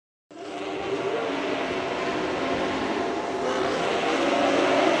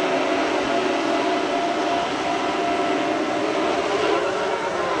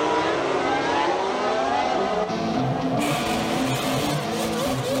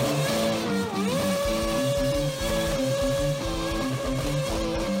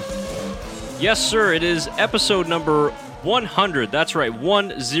Yes, sir. It is episode number 100. That's right,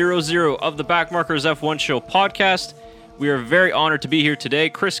 100 of the Backmarkers F1 Show podcast. We are very honored to be here today.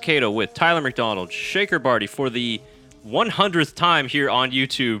 Chris Cato with Tyler McDonald, Shaker Barty for the 100th time here on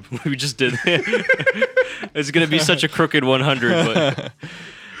YouTube. We just did it's going to be such a crooked 100, but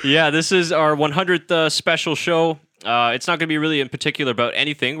yeah, this is our 100th special show. It's not going to be really in particular about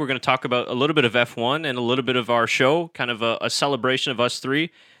anything. We're going to talk about a little bit of F1 and a little bit of our show, kind of a celebration of us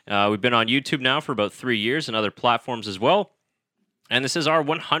three. We've been on YouTube now for about 3 years and other platforms as well. And this is our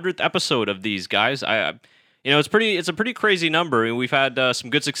 100th episode of these guys. It's a pretty crazy number. And we've had some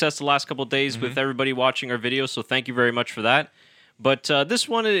good success the last couple of days with everybody watching our videos. So thank you very much for that. But this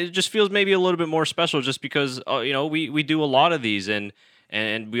one, it just feels maybe a little bit more special just because, we do a lot of these and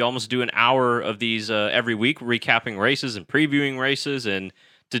we almost do an hour of these every week, recapping races and previewing races. And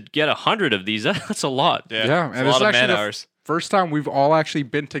to get 100 of these, that's a lot. Yeah, and a lot it's of man actually hours. First time we've all actually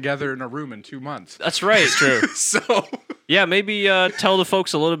been together in a room in 2 months. That's right. It's true. So, Yeah, maybe tell the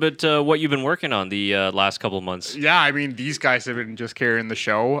folks a little bit what you've been working on the last couple of months. yeah, I mean, these guys have been just carrying the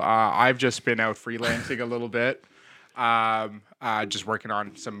show. I've just been out freelancing a little bit, just working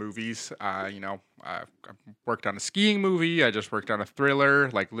on some movies. I worked on a skiing movie. I just worked on a thriller,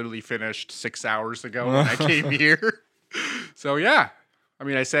 like literally finished 6 hours ago when I came here. So, yeah. I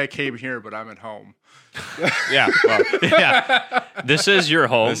mean, I say I came here, but I'm at home. Yeah. Well, Yeah, this is your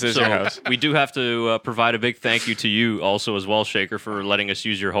home. This is so your house. We do have to provide a big thank you to you also as well, Shaker, for letting us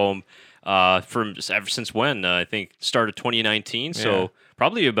use your home ever since when? I think started 2019, so Yeah.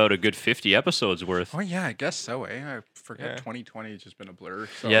 probably about a good 50 episodes worth. Oh, yeah, I guess so, eh? I forget Yeah. 2020 has just been a blur.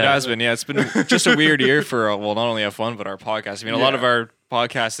 So. Yeah. it's been just a weird year for not only F1 but our podcast. I mean, a lot of our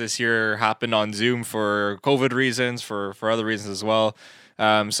podcasts this year happened on Zoom for COVID reasons, for other reasons as well.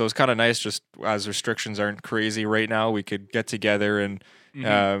 So it's kind of nice, just as restrictions aren't crazy right now, we could get together and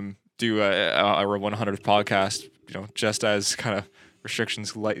do our 100th podcast. Just as kind of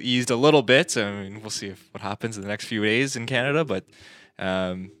restrictions eased a little bit. I mean, we'll see what happens in the next few days in Canada, but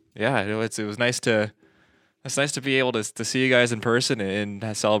it was nice to. It's nice to be able to see you guys in person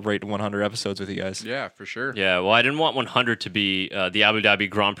and celebrate 100 episodes with you guys. Yeah, for sure. Yeah, well, I didn't want 100 to be the Abu Dhabi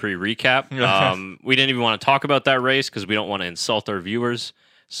Grand Prix recap. We didn't even want to talk about that race because we don't want to insult our viewers.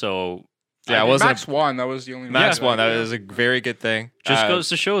 So, Yeah, I it mean, wasn't Max won. That was the only Max one. won. That was a very good thing. just goes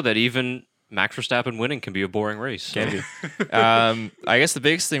to show that even Max Verstappen winning can be a boring race. So. Can be. I guess the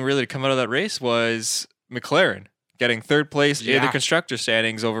biggest thing really to come out of that race was McLaren getting third place in the Yeah. constructor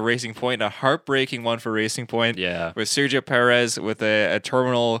standings over Racing Point. A heartbreaking one for Racing Point. Yeah, With Sergio Perez with a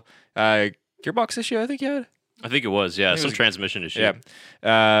terminal gearbox issue, I think he had. I think it was. Yeah, it some was- transmission issue. Yeah.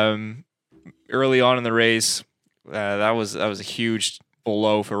 Early on in the race, that was a huge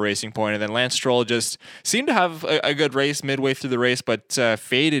blow for Racing Point. And then Lance Stroll just seemed to have a good race midway through the race, but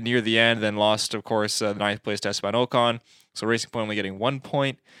faded near the end, then lost, of course, the ninth place to Esteban Ocon. So Racing Point only getting 1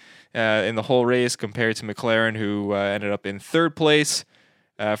 point in the whole race compared to McLaren, who ended up in third place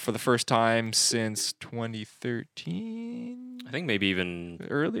for the first time since 2013. I think maybe even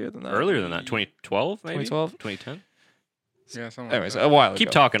Earlier than that. 2012, maybe 2012? 2010. Yeah, something Anyways, like a while ago.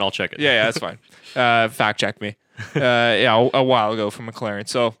 Keep talking, I'll check it. Yeah, that's fine. Fact check me. A while ago for McLaren.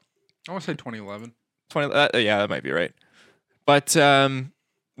 So that. I want to say 2011. 20. Yeah, that might be right. But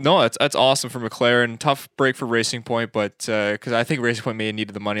no, that's awesome for McLaren. Tough break for Racing Point, but because I think Racing Point may have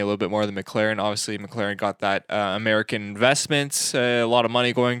needed the money a little bit more than McLaren. Obviously, McLaren got that American investment, a lot of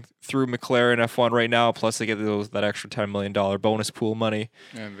money going through McLaren F1 right now. Plus, they get that extra $10 million bonus pool money,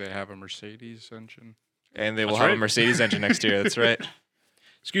 And they have a Mercedes engine. and they will That's have right. a Mercedes engine next year. That's right.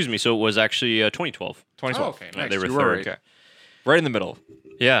 Excuse me. So it was actually 2012. 2012. Oh, okay. Yeah, Nice. they were You third. right. Okay. Right in the middle.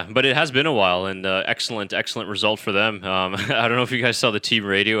 Yeah, but it has been a while, and excellent result for them. I don't know if you guys saw the team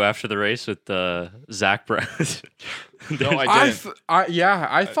radio after the race with Zach Brown. No, I didn't.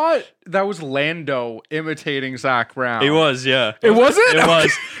 I thought that was Lando imitating Zach Brown. It was, yeah. It wasn't? It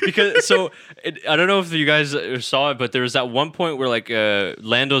was because I don't know if you guys saw it, but there was that one point where like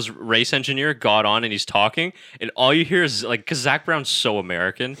Lando's race engineer got on and he's talking, and all you hear is like because Zach Brown's so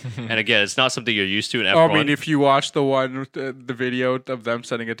American, and again, it's not something you're used to in F1. Oh, I mean, if you watch the video of them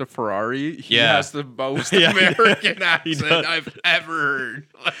sending it to Ferrari, he Yeah. has the most Yeah, American he accent does. I've ever heard.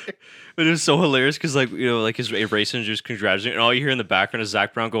 But it was so hilarious because like his race engineer's congratulating, and all you hear in the background is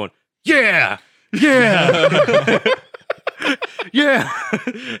Zach Brown going, "Yeah, yeah." Yeah,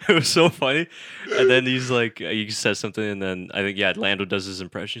 it was so funny. And then he's like, he says something, and then I think Lando does his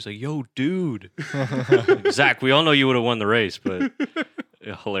impression. He's like, "Yo, dude, Zach, we all know you would have won the race, but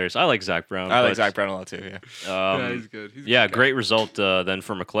hilarious." I like Zach Brown. I like but, Zach Brown a lot too. Yeah. Yeah, he's good. He's a Yeah, good guy. great result then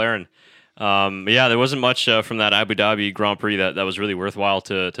for McLaren. Yeah, there wasn't much from that Abu Dhabi Grand Prix that was really worthwhile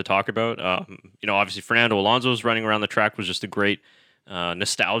to talk about. Obviously Fernando Alonso's running around the track was just a great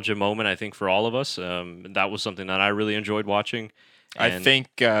nostalgia moment, I think, for all of us. That was something that I really enjoyed watching. I think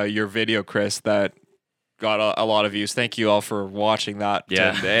your video, Chris, that got a lot of views. Thank you all for watching that.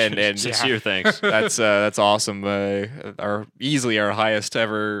 Yeah, and sincere thanks. That's awesome. Easily our highest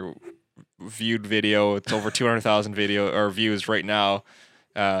ever viewed video. It's over 200,000 views right now.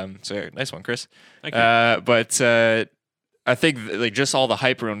 So yeah, nice one, Chris. Thank you. But I think like just all the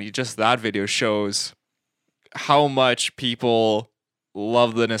hype around just that video shows how much people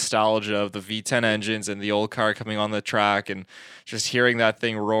love the nostalgia of the V10 engines and the old car coming on the track and just hearing that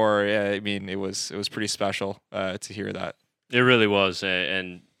thing roar. Yeah, I mean, it was pretty special to hear that. It really was,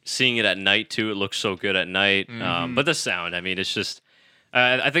 and seeing it at night too. It looks so good at night. But the sound, I mean, it's just.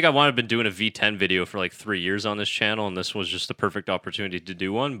 I think I've been doing a V10 video for like 3 years on this channel, and this was just the perfect opportunity to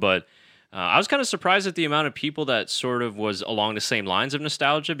do one. But I was kind of surprised at the amount of people that sort of was along the same lines of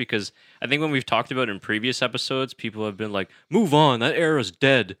nostalgia, because I think when we've talked about it in previous episodes, people have been like, move on, that era's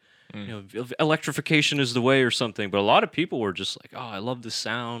dead. Electrification is the way or something. But a lot of people were just like, oh, I love the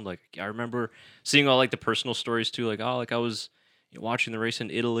sound. Like, I remember seeing all like the personal stories too. Like, oh, like I was watching the race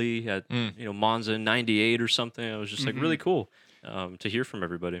in Italy at Monza in '98 or something. It was just like really cool to hear from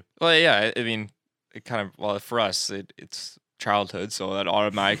everybody. Well, yeah, I mean, it kind of, well, for us, it's childhood, so that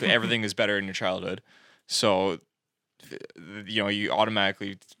automatically everything is better in your childhood. So, you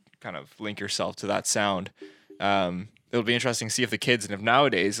automatically kind of link yourself to that sound. It'll be interesting to see if the kids and if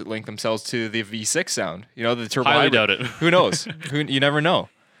nowadays link themselves to the V6 sound. The turbo. Highly hybrid. doubt it. Who knows? You never know.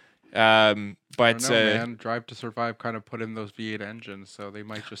 But I don't know, man. Drive to Survive kind of put in those V8 engines, so they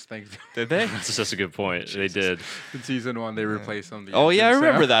might just think. Did they? That's a good point. They did. In season 1, they replaced some of the. Oh yeah, I engines,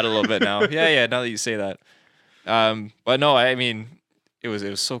 remember that a little bit now. Yeah. Now that you say that. But no, I mean, it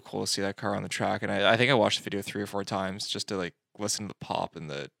was so cool to see that car on the track, and I think I watched the video 3 or 4 times just to like listen to the pop and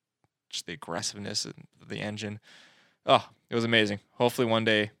the aggressiveness of the engine. Oh, it was amazing. Hopefully one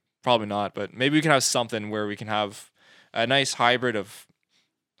day, probably not, but maybe we can have something where we can have a nice hybrid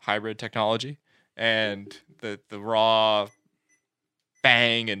technology and the raw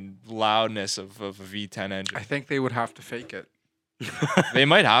bang and loudness of a V10 engine. I think they would have to fake it. They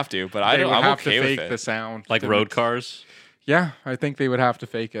might have to, but I'm okay with it. The sound, like road cars. Yeah, I think they would have to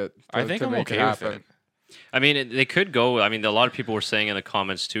fake it. I think I'm okay with it. I mean, they could go. I mean, a lot of people were saying in the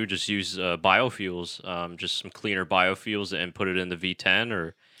comments too, just use biofuels, just some cleaner biofuels, and put it in the V10,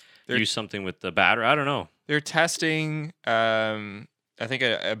 or use something with the battery. I don't know. They're testing. I think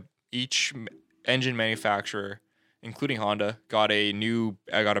each engine manufacturer, including Honda, got a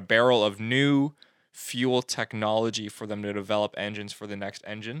barrel of new fuel technology for them to develop engines for the next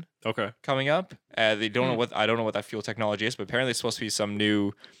engine. Okay. Coming up, they don't know what I don't know what that fuel technology is, but apparently it's supposed to be some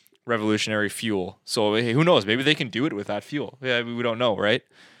new revolutionary fuel. So hey, who knows? Maybe they can do it with that fuel. Yeah, we don't know, right?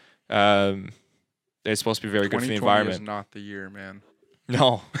 It's supposed to be very good for the environment. 2020 is not the year, man.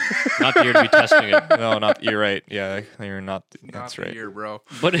 No, not the year to be testing it. No, not. You're right. Yeah, you're not. That's not right. the year, bro.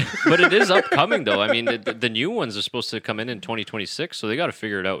 But it is upcoming though. I mean, the new ones are supposed to come in 2026, so they got to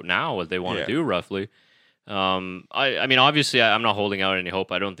figure it out now what they want to do roughly. I mean, obviously, I'm not holding out any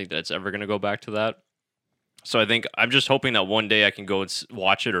hope. I don't think that it's ever going to go back to that. So I think I'm just hoping that one day I can go and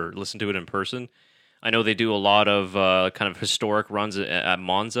watch it or listen to it in person. I know they do a lot of kind of historic runs at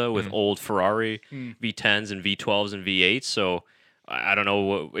Monza with old Ferrari V10s and V12s and V8s. So I don't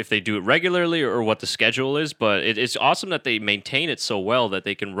know if they do it regularly or what the schedule is, but it's awesome that they maintain it so well that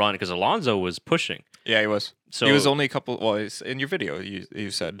they can run, because Alonso was pushing. Yeah, he was. So he was only a couple. Well, in your video, you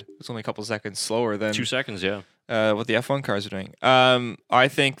said it's only a couple seconds slower than 2 seconds. Yeah. What the F1 cars are doing. I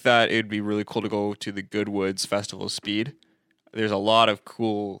think that it would be really cool to go to the Goodwoods Festival of Speed. There's a lot of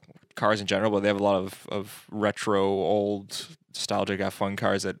cool cars in general, but they have a lot of retro, old, nostalgic F1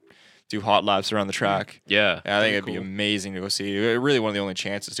 cars that do hot laps around the track. Yeah. I think it'd be amazing to go see. Really one of the only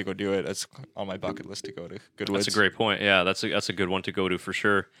chances to go do it. That's on my bucket list to go to Goodwoods. That's a great point. Yeah, that's a good one to go to for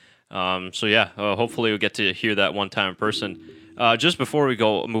sure. So yeah, hopefully we'll get to hear that one time in person. Just before we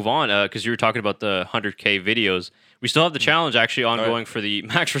move on, because you were talking about the 100K videos, we still have the challenge actually ongoing for the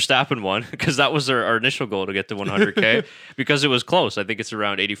Max Verstappen one, because that was our initial goal to get to 100K, because it was close. I think it's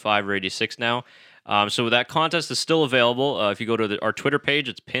around 85 or 86 now. So that contest is still available. If you go to our Twitter page,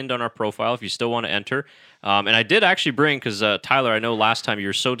 it's pinned on our profile if you still want to enter. And I did actually bring, because Tyler, I know last time you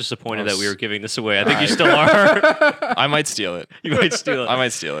were so disappointed that we were giving this away. I think you still are. I might steal it. You might steal it. I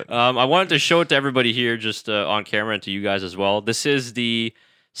might steal it. I wanted to show it to everybody here, just on camera, and to you guys as well. This is the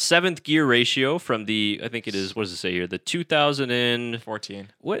 7th gear ratio from I think it is, what does it say here? The 2014.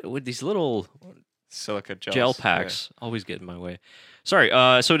 What these little silica gel packs always get in my way. Sorry.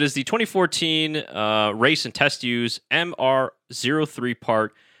 So it is the 2014 race and test use MR03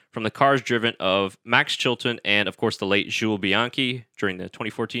 part from the cars driven of Max Chilton and, of course, the late Jules Bianchi during the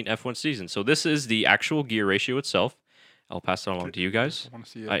 2014 F1 season. So this is the actual gear ratio itself. I'll pass it along to you guys. I want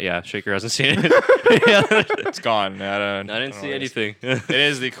to see it. Yeah, Shaker hasn't seen it. Yeah. It's gone. I didn't see anything. It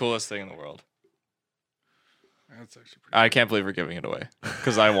is the coolest thing in the world. That's actually pretty I can't believe we're giving it away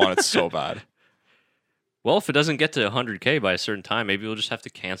because I want it so bad. Well, if it doesn't get to 100K by a certain time, maybe we'll just have to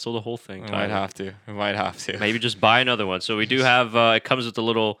cancel the whole thing. We might have to. We might have to. Maybe just buy another one. So we do have, it comes with a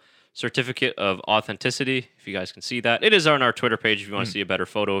little certificate of authenticity, if you guys can see that. It is on our Twitter page if you want to see a better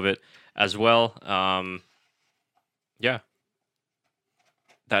photo of it as well. Yeah.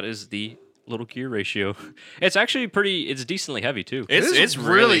 That is the little gear ratio. It's actually it's decently heavy too. It's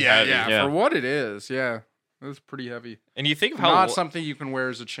really heavy. Yeah. For what it is, yeah. It's pretty heavy. And you think of how Not something you can wear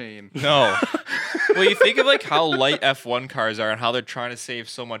as a chain. No. Well, you think of like how light F1 cars are and how they're trying to save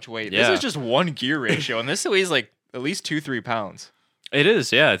so much weight. Yeah. This is just one gear ratio, and this weighs like at least 2-3 pounds. It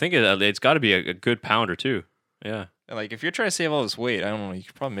is, yeah. I think it's got to be a good pound or two. Yeah. And like if you're trying to save all this weight, I don't know, you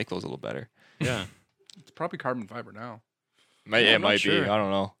could probably make those a little better. Yeah. It's probably carbon fiber now. It I'm not might sure. be. I don't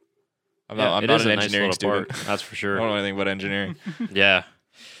know. I'm Yeah, not it an is a nice engineering little student. part, that's for I sure. don't know anything about engineering. Yeah.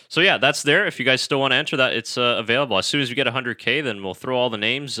 So yeah, that's there. If you guys still want to enter that, it's available. As soon as we get 100K, then we'll throw all the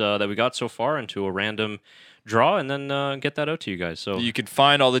names that we got so far into a random draw and then get that out to you guys. So You can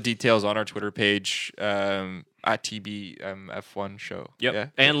find all the details on our Twitter page at TBF1 show. yep. Yeah.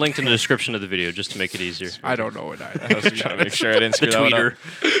 And linked in the description of the video just to make it easier. I don't know it either. I was trying to make sure I didn't The screw that one up.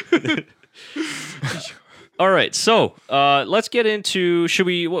 tweeter. All right, so let's get into.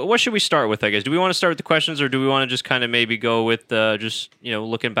 What should we start with? I guess. Do we want to start with the questions, or do we want to just kind of maybe go with just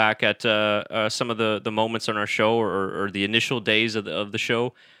looking back at some of the moments on our show, or the initial days of the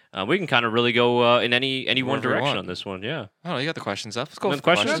show? We can kind of really go in any one Wherever we direction want. on this one. Yeah. Oh, you got the questions up. Let's go The with the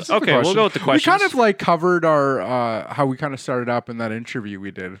questions? questions. Okay, we'll go with the questions. We kind of like covered our how we kind of started up in that interview we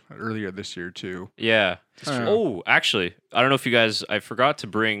did earlier this year too. Yeah. true. Oh, actually, I don't know if you guys. I forgot to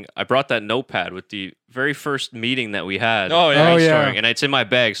bring. I brought that notepad with the very first meeting that we had. Oh, yeah. Oh, yeah. brainstorming, and it's in my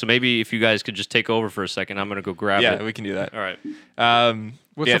bag. So maybe if you guys could just take over for a second, I'm gonna go grab Yeah, it. we can do that. All right.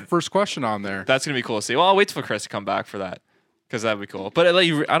 What's Yeah. the first question on there? That's gonna be cool to see. Well, I'll wait for Chris to come back for that because that'd be cool. But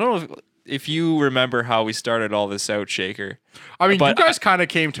like, I don't know if you remember how we started all this out, Shaker. I mean, but you guys kind of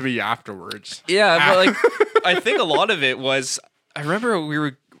came to me afterwards. Yeah, but like, I think a lot of it was. I remember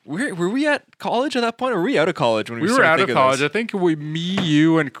were we at college at that point, or were we out of college when we We were started out of thinking college. this? I think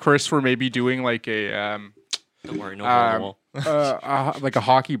you, and Chris were maybe doing like a Don't worry, no hole in the wall. like a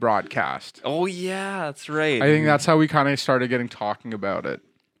hockey broadcast. Oh yeah, that's right. I think that's how we kind of started talking about it.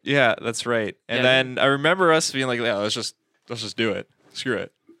 Yeah, that's right. And Yeah. then I remember us being like, "Yeah, let's just do it. Screw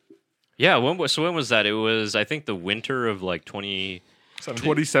it." Yeah. When was that? It was I think the winter of like 2017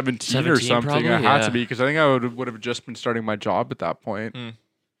 or 17 something. probably, It had yeah. to be because I think I would have just been starting my job at that point.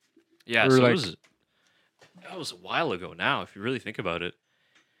 Yeah. Or So like- that was a while ago now, if you really think about it.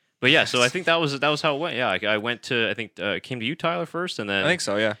 But yeah, so I think that was how it went. Yeah, I went to I think I came to you, Tyler, first, and then I think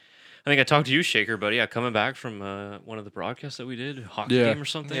so. Yeah. I think I talked to you, Shaker, but yeah, coming back from one of the broadcasts that we did, a hockey Yeah. game or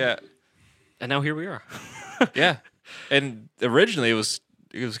something. Yeah. And now here we are. Yeah. And originally it was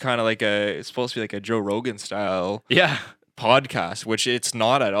kind of like it's supposed to be like a Joe Rogan style Yeah. podcast, which it's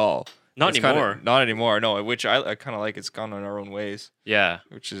not at all. Not It's kinda- anymore. not anymore. No, which I kind of like. It's gone on our own ways, Yeah.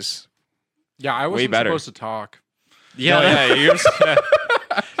 which is Yeah, I Way wasn't better. supposed to talk. Yeah. No, yeah.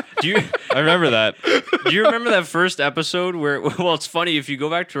 Do you I remember that. Do you remember that first episode where? Well, it's funny if you go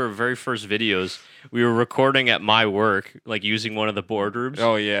back to our very first videos. We were recording at my work, like using one of the boardrooms,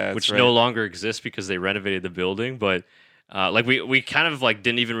 Oh yeah, that's which right. no longer exists because they renovated the building. But like we kind of like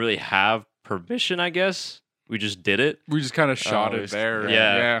didn't even really have permission. I guess we just did it. We just kind of shot it it was- there.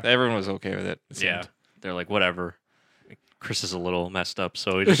 yeah. Everyone was okay with it. it Yeah, seemed. they're like whatever. Chris is a little messed up,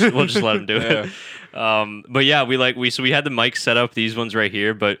 so we'll just let him do it. But yeah, we had the mic set up, these ones right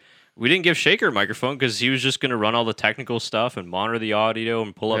here, but we didn't give Shaker a microphone because he was just gonna run all the technical stuff and monitor the audio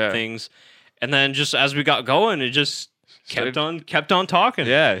and pull up Yeah. things. And then just as we got going, it just kept Started- on talking.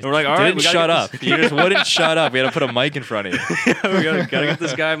 Yeah, And we're like, all right, didn't we gotta shut get up. this- You just wouldn't shut up. We had to put a mic in front of you. we gotta get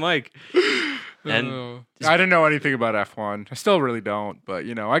this guy a mic. And I didn't know anything about F1. I still really don't, but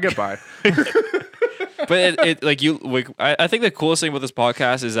I get by. But I think the coolest thing about this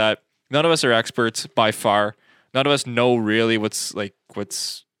podcast is that none of us are experts by far. None of us know really what's.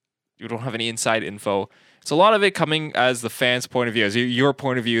 You don't have any inside info. It's a lot of it coming as the fans' point of view, as your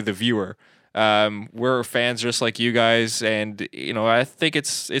point of view, the viewer. We're fans just like you guys, and I think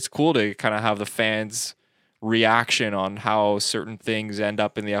it's cool to kind of have the fans' reaction on how certain things end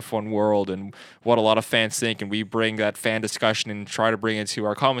up in the F1 world and what a lot of fans think, and we bring that fan discussion and try to bring it to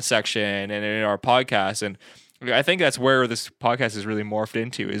our comment section and in our podcast. And I think that's where this podcast is really morphed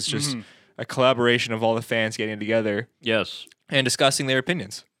into, is just a collaboration of all the fans getting together Yes. and discussing their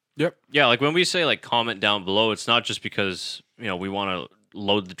opinions. Yep. Yeah, like when we say like comment down below, it's not just because, you know, we want to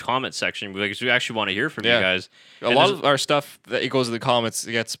load the comment section, because we actually want to hear from you guys. A lot of our stuff that it goes to the comments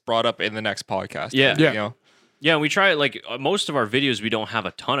gets brought up in the next podcast. Yeah. You know? Yeah, we try, like, most of our videos, we don't have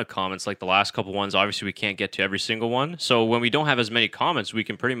a ton of comments. Like the last couple ones, obviously we can't get to every single one. So when we don't have as many comments, we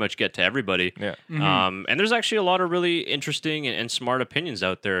can pretty much get to everybody. Yeah. And there's actually a lot of really interesting and smart opinions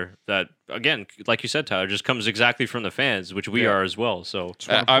out there that, again, like you said, Tyler, just comes exactly from the fans, which we are as well. So Just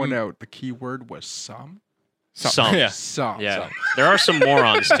want to point out the key word was some. some. Yeah. Some. Yeah. There are some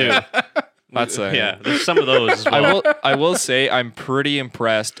morons too. That's Yeah, there's some of those as well. I will say I'm pretty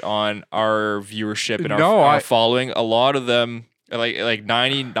impressed on our viewership and No, our following. A lot of them, like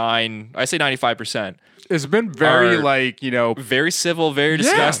 99, I say 95%, It's been very Are- like, you know, very civil, very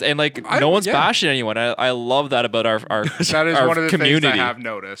discussed, and like no one's bashing anyone. I love that about our that is our one of the community. things I have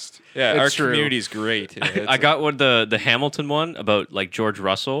noticed. Yeah, our It's true. community is great. I got one, the Hamilton one about like George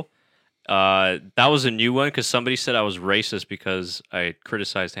Russell. That was a new one because somebody said I was racist because I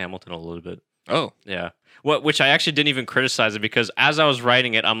criticized Hamilton a little bit. Oh, Yeah. Which I actually didn't even criticize it, because as I was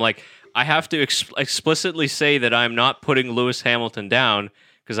writing it, I'm like, I have to explicitly say that I'm not putting Lewis Hamilton down,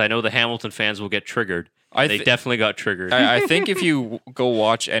 because I know the Hamilton fans will get triggered. They definitely got triggered. I think if you go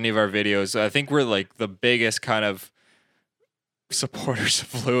watch any of our videos, I think we're like the biggest kind of supporters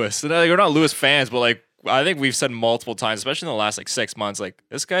of Lewis. And we're not Lewis fans, but like I think we've said multiple times, especially in the last like 6 months, like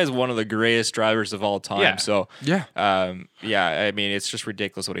this guy is one of the greatest drivers of all time. Yeah. So Yeah. I mean, it's just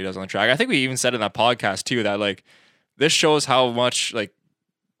ridiculous what he does on the track. I think we even said in that podcast too that like this shows how much like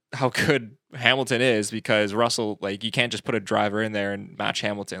how good Hamilton is, because Russell, like, you can't just put a driver in there and match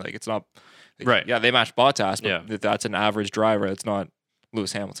Hamilton. Like, it's not like, Right. Yeah, they match Bottas, but Yeah. that's an average driver. It's not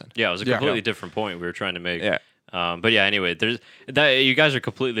Lewis Hamilton. Yeah, it was a Yeah. completely different point we were trying to make. Yeah. But yeah, anyway, there's that. You guys are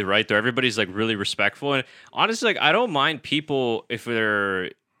completely right there. Everybody's like really respectful, and honestly, like I don't mind people if they're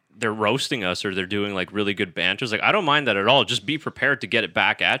roasting us or they're doing like really good banters. Like I don't mind that at all. Just be prepared to get it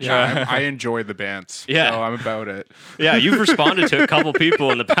back at you. Yeah, I enjoy the bants. Yeah. So I'm about it. Yeah, you've responded to a couple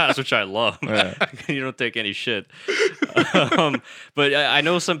people in the past, which I love. Yeah. You don't take any shit. But I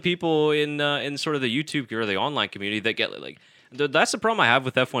know some people in sort of the YouTube or the online community that get like, that's the problem I have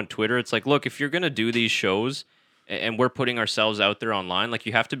with F1 Twitter. It's like, look, if you're gonna do these shows and we're putting ourselves out there online, like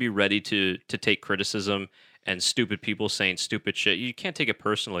you have to be ready to take criticism and stupid people saying stupid shit. You can't take it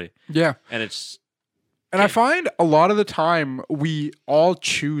personally, Yeah. and it's And I find a lot of the time we all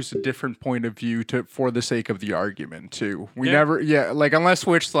choose a different point of view for the sake of the argument too. We Yeah. never, like unless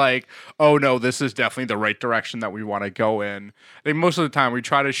it's like, oh no, this is definitely the right direction that we want to go in. I think most of the time we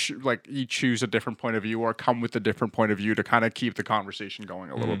try to like you choose a different point of view or come with a different point of view to kind of keep the conversation going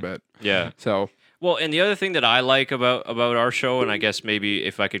a little bit. yeah. So Well, and the other thing that I like about our show, and I guess maybe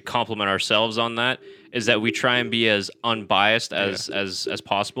if I could compliment ourselves on that, is that we try and be as unbiased as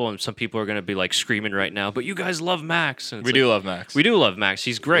possible. And some people are going to be like screaming right now, but you guys love Max. And it's We like, do love Max. We do love Max.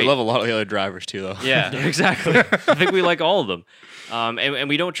 He's great. We love a lot of the other drivers too, though. Yeah, exactly. I think we like all of them, and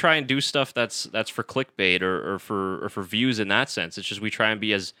we don't try and do stuff that's for clickbait or for views in that sense. It's just we try and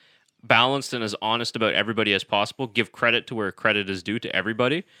be as balanced and as honest about everybody as possible. Give credit to where credit is due to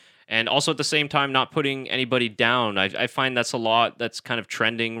everybody, and also at the same time not putting anybody down. I find that's a lot that's kind of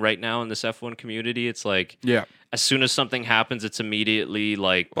trending right now in this F1 community. It's like yeah, as soon as something happens, it's immediately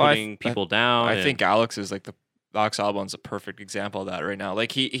like Well, putting people down. I and- think Alex is like Alex Albon's a perfect example of that right now.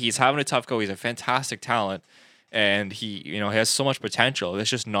 Like he's having a tough go. He's a fantastic talent, and he has so much potential. It's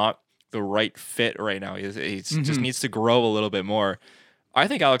just not the right fit right now. He just needs to grow a little bit more. I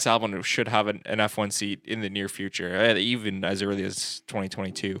think Alex Albon should have an F1 seat in the near future, even as early as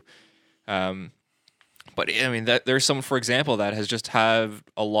 2022. But I mean, there's someone, for example, that has just have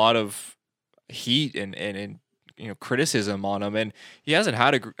a lot of heat and criticism on him, and he hasn't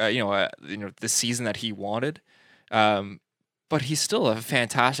had the season that he wanted. But he's still a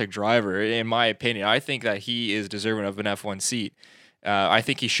fantastic driver, in my opinion. I think that he is deserving of an F1 seat. I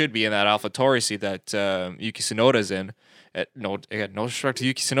think he should be in that AlphaTauri seat that Yuki Tsunoda's in. No disrespect to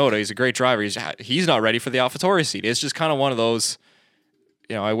Yuki Tsunoda, he's a great driver. He's not ready for the AlphaTauri seat. It's just kind of one of those.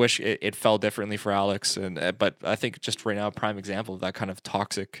 I wish it fell differently for Alex, but I think just right now, a prime example of that kind of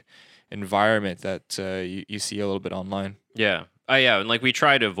toxic environment that you see a little bit online. Yeah. Yeah, and like we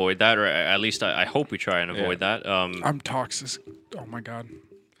try to avoid that, or at least I hope we try and avoid that. I'm toxic. Oh my god.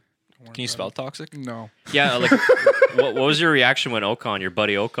 Can you spell toxic? No. Yeah, like what was your reaction when your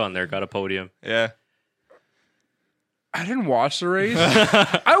buddy Ocon there got a podium? Yeah. I didn't watch the race.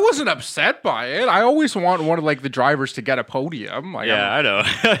 I wasn't upset by it. I always want one of like the drivers to get a podium. Like, Yeah, I know.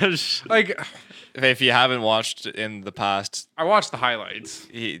 like If you haven't watched in the past, I watched the highlights.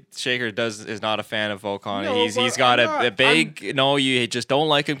 Shaker is not a fan of Ocon. No, he's but got I'm not. a big no. You just don't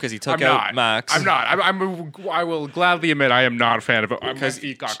like him because he took I'm out not. Max. I'm not. I will gladly admit I am not a fan of it. Because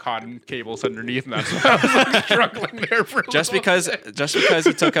he got caught in cables underneath, and that's why I was like, struggling there for Just because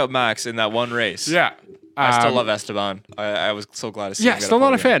he took out Max in that one race. Yeah. I still love Esteban. I was so glad to see him Yeah, get still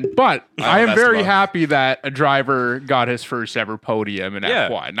not a podium. fan, but I love am very Esteban. happy that a driver got his first ever podium in Yeah,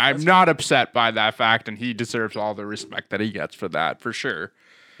 F1. I'm not upset by that fact, and he deserves all the respect that he gets for that, for sure.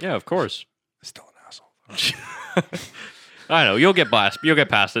 Yeah, of course. Still an asshole. I know. You'll get past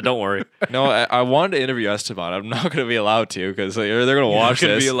it. Don't worry. No, I wanted to interview Esteban. I'm not going to be allowed to because they're going to watch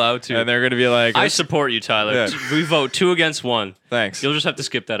gonna this. be allowed to. and they're going to be like, I support you, Tyler. Yeah. We vote 2 against 1. thanks. You'll just have to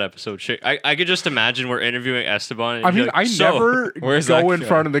skip that episode. I could just imagine we're interviewing Esteban. And I you're mean, like, I "So, never where's go that in guy?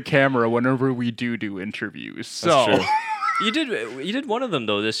 front of the camera whenever we do interviews. So true. You did one of them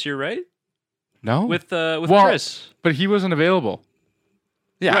though this year, right? no, With Well, Chris. but he wasn't available.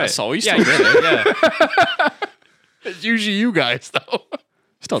 Yeah, Right. so you Yeah, still you did it. Yeah, It's usually you guys, though.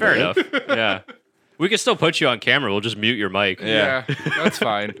 Still fair did it. enough. Yeah, we can still put you on camera. We'll just mute your mic. Yeah. that's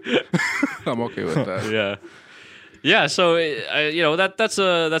fine. I'm okay with that. Yeah. Yeah, so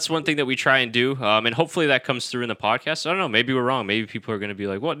that's one thing that we try and do, and hopefully that comes through in the podcast. I don't know, maybe we're wrong. Maybe people are going to be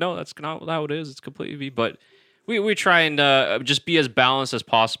like, "What? No, that's not how it is. It's completely." But we try and just be as balanced as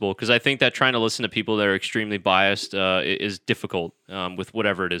possible because I think that trying to listen to people that are extremely biased is difficult with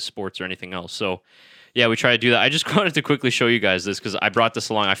whatever it is, sports or anything else. So yeah, we try to do that. I just wanted to quickly show you guys this because I brought this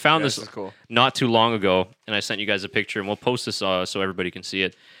along. I found This this is cool. not too long ago, and I sent you guys a picture, and we'll post this so everybody can see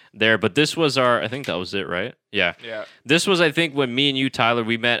it there. But this was I think that was it, right? Yeah. Yeah. This was, I think, when me and you, Tyler,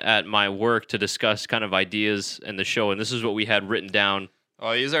 we met at my work to discuss kind of ideas in the show, and this is what we had written down.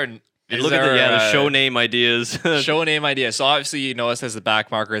 Oh, these are. And look at the show name ideas. Show name idea. So obviously you know us as the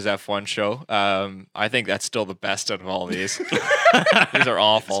Backmarkers F1 show. I think that's still the best out of all these. These are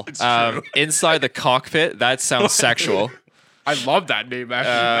awful. Inside the cockpit, that sounds sexual. I love that name,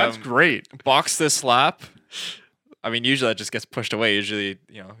 actually. That's great. Box this lap. I mean, usually that just gets pushed away. Usually,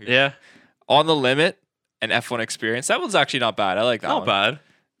 Yeah, On the limit, an F1 experience. That one's actually not bad. I like that not one. bad.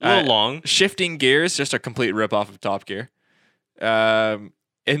 A little long. Shifting gears, just a complete rip off of Top Gear.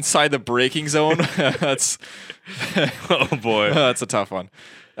 Inside the braking zone. That's Oh boy. that's a tough one.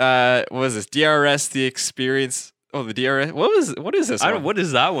 What is this? DRS the experience. Oh, the DRS. What is this? one? What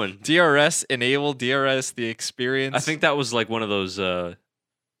is that one? DRS enable DRS the experience. I think that was like one of those.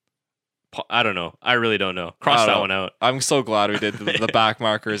 I don't know. I really don't know. I Cross don't that know. one out. I'm so glad we did the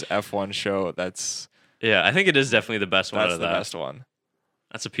Backmarkers F1 show. That's Yeah, I think it is definitely the best one out the of that. best one.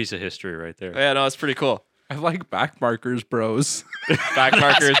 That's a piece of history right there. Yeah, no, it's pretty cool. I like backmarkers, bros.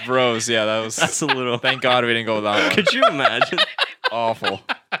 Backmarkers bros. Yeah, that was. That's a little. Thank God we didn't go with that one. Could you imagine? Awful.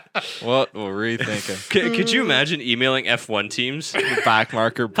 What were we thinking? Could you imagine emailing F1 teams?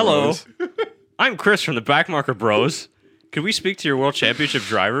 Backmarker Hello, bros. I'm Chris from the Backmarker Bros. Could we speak to your World Championship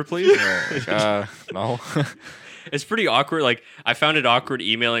driver, please? No. It's pretty awkward. Like, I found it awkward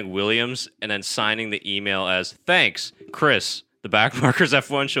emailing Williams and then signing the email as, thanks, Chris, the Backmarkers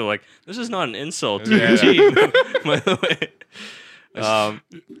F1 show. Like, this is not an insult to your team, by the way.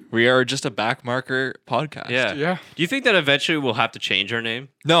 We are just a backmarker podcast. Yeah. Yeah. Do you think that eventually we'll have to change our name?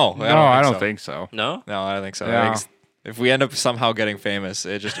 No, I don't think so. No? No, I don't think so. Yeah. I think if we end up somehow getting famous,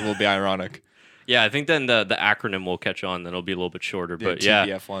 it just will be ironic. Yeah, I think then the acronym will catch on. Then it'll be a little bit shorter. But yeah,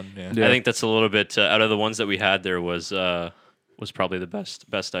 TBF1. Yeah. Yeah. I think that's a little bit out of the ones that we had. There was probably the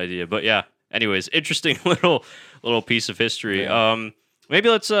best idea. But yeah, anyways, interesting little piece of history. Yeah. Maybe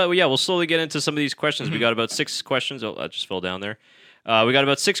let's we'll slowly get into some of these questions. We got about 6 questions. Oh, that just fell down there. We got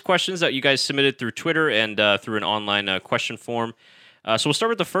about 6 questions that you guys submitted through Twitter and through an online question form. So we'll start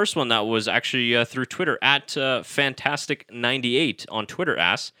with the first one that was actually through Twitter at Fantastic98 on Twitter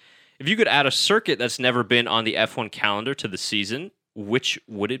asks, if you could add a circuit that's never been on the F1 calendar to the season, which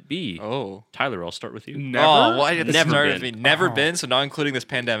would it be? Oh. Tyler, I'll start with you. Never? Oh, why did this Never start been. with me? Never Oh. been, so not including this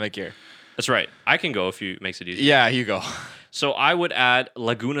pandemic year. That's right. I can go if you makes it easy. Yeah, you go. So I would add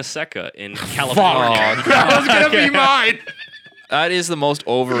Laguna Seca in Fuck. California. That was going to be mine. That is the most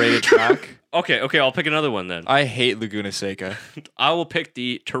overrated track. Okay, I'll pick another one then. I hate Laguna Seca. I will pick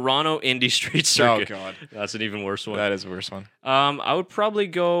the Toronto Indy Street Oh, Circuit. God. That's an even worse one. That is the worst one. I would probably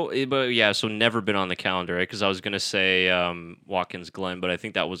go, but yeah, so never been on the calendar, right? Because I was gonna say Watkins Glen, but I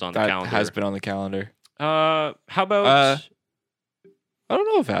think that was on the That calendar. has been on the calendar. How about? I don't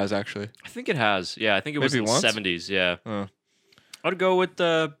know if it has, actually. I think it has. Yeah, I think it was Maybe in the once? 70s. Yeah, Oh. I'd go with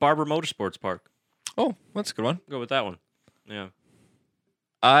Barber Motorsports Park. Oh, that's a good one. Go with that one. Yeah.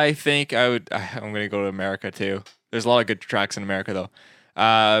 I think I'm going to go to America too. There's a lot of good tracks in America though.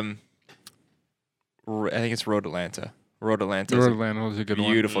 I think it's Road Atlanta. Road Atlanta is Road a Atlanta was a good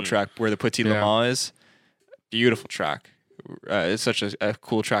one. beautiful track where the Petit Le Yeah. Mans is. Beautiful track. It's such a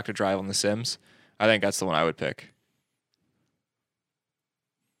cool track to drive on the Sims. I think that's the one I would pick.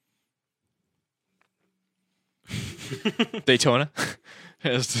 Daytona?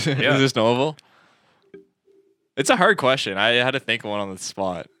 is this knowable? It's a hard question. I had to think of one on the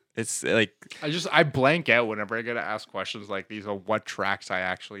spot. It's like I blank out whenever I get to ask questions like these of what tracks I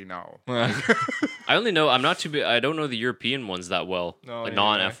actually know. I only know I'm not too big. I don't know the European ones that well. No, like neither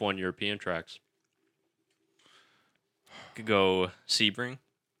non do I. F1 European tracks. Could go Sebring.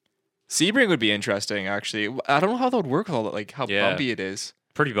 Sebring would be interesting, actually. I don't know how that would work with all that, like how Yeah. bumpy it is.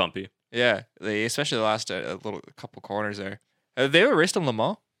 Pretty bumpy. Yeah, especially the last couple corners there. Have they ever raced on Le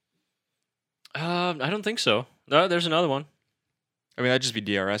Mans? I don't think so. No, there's another one. I mean, that'd just be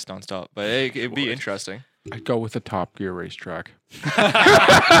DRS nonstop, but it'd be interesting. I'd go with the Top Gear racetrack.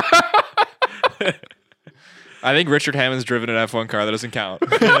 I think Richard Hammond's driven an F1 car. That doesn't count.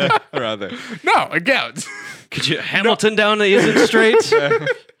 Around there. No, it counts. Could you Hamilton down the Isn't Straight?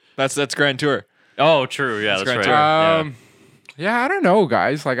 That's Grand Tour. Oh, true. Yeah, that's Grand right. Tour. Yeah. Yeah, I don't know,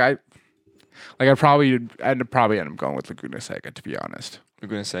 guys. I'd probably end up going with Laguna Seca, to be honest.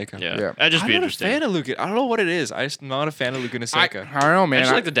 Laguna Seca. Yeah. Yeah. That'd just I'm be not interesting. a fan of Laguna. I don't know what it is. I'm just not a fan of Laguna I Seca. don't know, I man.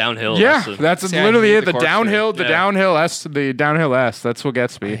 just like the downhill. yeah, the- that's See, I literally hate it. the The corkscrew. downhill, the Yeah. downhill S, the downhill S. That's what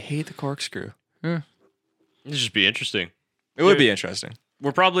gets I me. hate the corkscrew. It'd just be interesting. It would be interesting.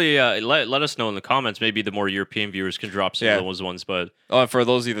 We're probably let us know in the comments. Maybe the more European viewers can drop some Yeah. of those ones. But Oh, for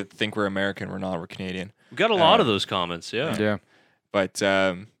those of you that think we're American, we're not. We're Canadian. we got a lot of those comments. Yeah. Yeah. But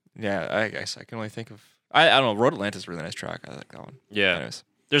yeah, I guess I can only think of. I don't know. Road Atlanta's a really nice track. I like that one. Yeah. Anyways,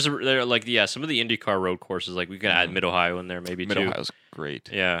 There like some of the IndyCar road courses. Like we can add Mid Ohio in there maybe Mid too. Ohio's great.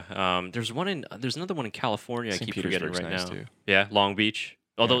 Yeah. There's another one in California. St. I keep forgetting Petersburg's right nice, now. too. Yeah, Long Beach.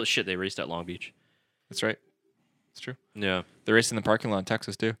 Although shit, they raced at Long Beach. That's right. It's true. Yeah. They raced in the parking lot in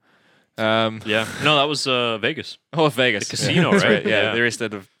Texas too. Yeah. No, that was Vegas. Oh, Vegas. The casino, That's right? Yeah, Yeah. they raced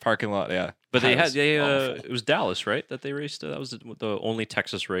at the parking lot. Yeah, But they That had was awful. it was Dallas, right? That they raced. That was the only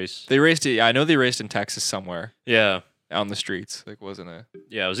Texas race. They raced it. Yeah, I know they raced in Texas somewhere Yeah. on the streets. Like, wasn't it?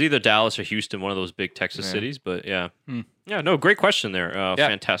 Yeah, it was either Dallas or Houston, one of those big Texas Yeah. cities. But yeah, yeah, no, great question there. Yeah.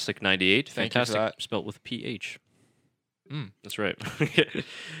 Fantastic 98, Thank you for fantastic that. spelt with PH. Mm. That's right.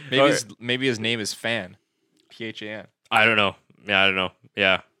 Maybe his name is Fan, PHAN. I don't know. Yeah, I don't know.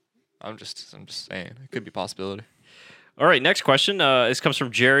 Yeah. I'm just saying it could be a possibility. All right, next question. This comes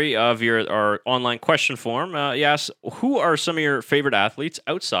from Jerry via our online question form. He asks, who are some of your favorite athletes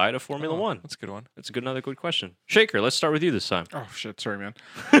outside of Formula One? That's a good one. That's another good question. Shaker, let's start with you this time. Oh shit, sorry, man.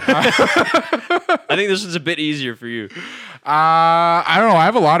 I think this is a bit easier for you. I don't know. I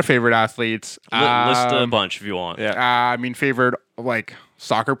have a lot of favorite athletes. List a bunch if you want. Yeah. I mean, favorite like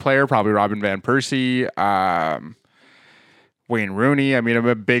soccer player, probably Robin van Persie. Wayne Rooney. I mean, I'm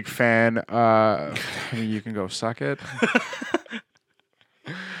a big fan. I mean, you can go suck it.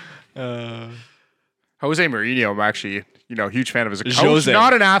 Jose Mourinho. I'm actually, huge fan of as a coach. Jose.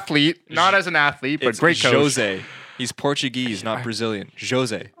 Not an athlete. Not as an athlete, but It's great coach. Jose. He's Portuguese, not Brazilian.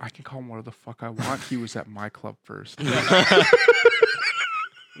 Jose. I can call him whatever the fuck I want. He was at my club first. My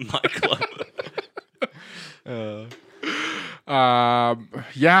club.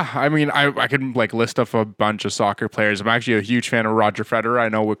 Yeah, I mean, I can list off a bunch of soccer players. I'm actually a huge fan of Roger Federer. I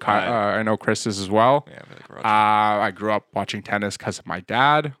know I know Chris is as well. Yeah, I like Roger. I grew up watching tennis because of my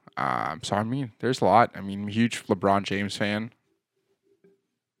dad. So I mean, there's a lot. I mean, I'm a huge LeBron James fan.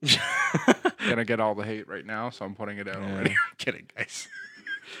 Gonna get all the hate right now, so I'm putting it out already. I'm kidding, guys.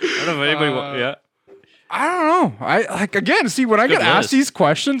 I don't know if anybody. Yeah, I don't know. Again. See, when I Good get asked list. these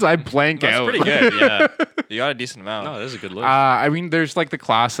questions, I blank that's out. pretty good. Yeah. You got a decent amount. No, that is a good list. I mean, there's the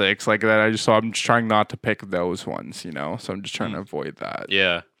classics that so I'm just trying not to pick those ones, So I'm just trying to avoid that.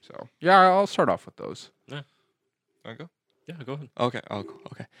 yeah. So yeah, I'll start off with those. Wanna go? Yeah. Go ahead. Okay. I'll go.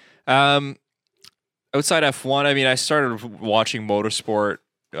 Okay. Outside F1, I mean, I started watching motorsport.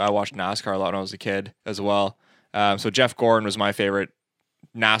 I watched NASCAR a lot when I was a kid as well. So Jeff Gordon was my favorite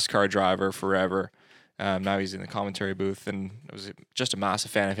NASCAR driver forever. Now he's in the commentary booth, and I was just a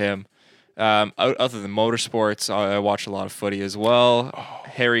massive fan of him. Other than motorsports, I watch a lot of footy as well.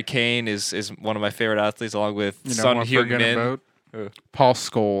 Harry Kane is one of my favorite athletes, along with Son what we're Heung-min. about? Who? Paul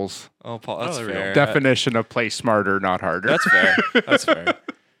Scholes. Oh, Paul, that's there we go. fair. Definition of play smarter, not harder. That's fair. That's fair.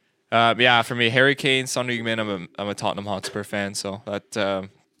 Yeah, for me, Harry Kane, Son Heung-min, I'm a Tottenham Hotspur fan, so that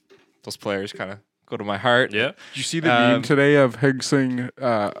those players kind of go to my heart. Yeah. Did you see the meme today of Higgsing?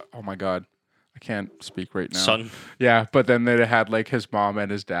 Oh my God, I can't speak right now. Son. Yeah, but then they had like his mom and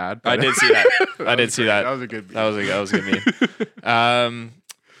his dad. I did see that. I did see that. That was a good. That was a good meme.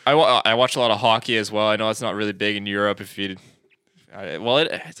 I watch a lot of hockey as well. I know it's not really big in Europe. I shouldn't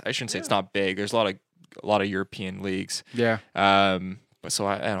say it's not big. There's a lot of European leagues. Yeah. But so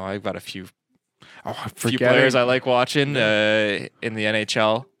I don't know. I've got a few I'm few players I like watching in the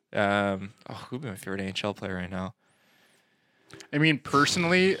NHL. Who'd be my favorite NHL player right now? I mean,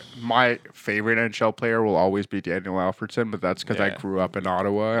 personally, my favorite NHL player will always be Daniel Alfredson, but that's because I Yeah. grew up in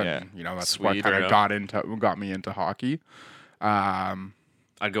Ottawa, and Yeah. that's Sweet, what kind yeah. of got me into hockey.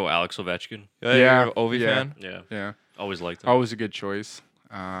 I'd go Alex Ovechkin. Yeah, Yeah, you're an Ovi yeah. fan. Yeah. Yeah, Always liked him. always a good choice.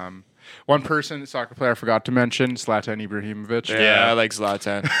 One person, soccer player, I forgot to mention Zlatan Ibrahimovic. Yeah, I like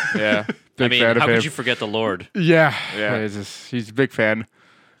Zlatan. Yeah, Big I mean, fan of how him. could you forget the Lord? Yeah, Yeah. he's a big fan.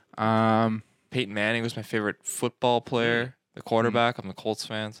 Peyton Manning was my favorite football player, the quarterback. I'm a Colts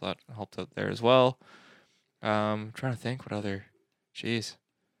fan, so that helped out there as well. Trying to think what other. Jeez,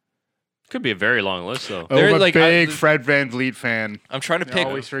 Could be a very long list, though. I'm They're a like, big Fred Van Vliet fan. I'm trying to I pick.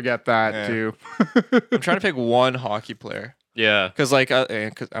 always forget that Yeah. too. I'm trying to pick one hockey player. Yeah. Cause I don't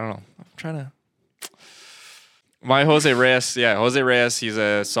know. I'm trying to. My Jose Reyes, Jose Reyes. He's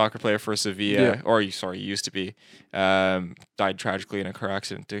a soccer player for Sevilla, Yeah. he used to be. Died tragically in a car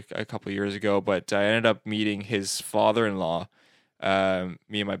accident a couple of years ago. But I ended up meeting his father-in-law,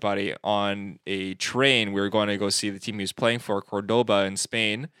 me and my buddy, on a train. We were going to go see the team he was playing for, Cordoba in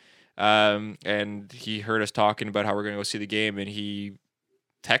Spain. And he heard us talking about how we're going to go see the game, and he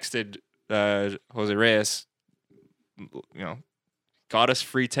texted Jose Reyes, got us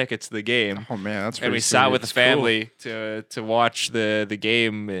free tickets to the game. Oh man, that's And pretty we sat with the sweet. That's cool. family to watch the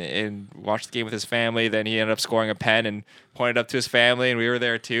game and watch the game with his family. Then he ended up scoring a pen and pointed up to his family, and we were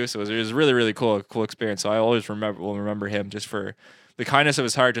there too. So it was really, really cool experience. So I always will remember him just for the kindness of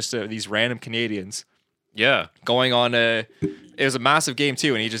his heart, just to these random Canadians Yeah. going on it was a massive game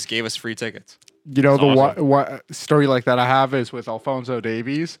too, and he just gave us free tickets. You know, That's the awesome. what story like that I have is with Alfonso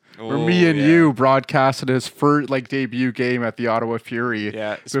Davies, where Oh, me and yeah. you broadcasted his first debut game at the Ottawa Fury.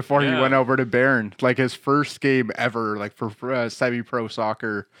 Yeah. Before he Yeah. went over to Bern, like his first game ever, for semi-pro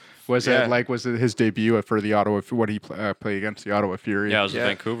soccer, was it his debut for the Ottawa when he played against the Ottawa Fury? Yeah, it was Yeah.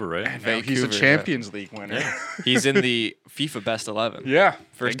 Vancouver, right? Now he's a Vancouver, yeah. Champions League winner. He's in the FIFA Best 11. Yeah,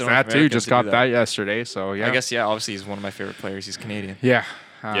 First that North too. American Just to got do that that. yesterday. So yeah, I guess obviously he's one of my favorite players. He's Canadian. yeah,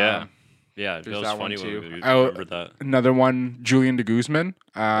 Yeah. Yeah. That there's was that one funny when too. we Oh, remembered that. Another one, Julian de Guzman.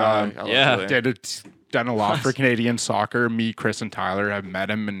 I love yeah. Julian. Done a lot for Canadian soccer. Me, Chris, and Tyler have met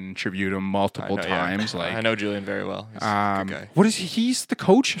him and interviewed him multiple I know, yeah. times. Like, I know Julian very well. He's a good guy. what is he? He's the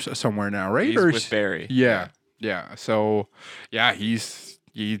coach somewhere now, right? He's Or with is- Barry. Yeah, yeah. So, yeah, he's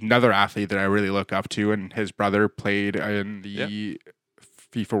another athlete that I really look up to, and his brother played in the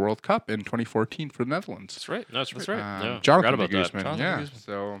FIFA World Cup in 2014 for the Netherlands. That's right. That's right. Yeah. Jonathan Forgot de about that. Guzman. Jonathan de Yeah. Guzman.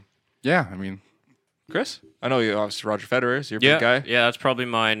 So, yeah, I mean, Chris? I know you obviously Roger Federer is your Yeah. big guy. Yeah, that's probably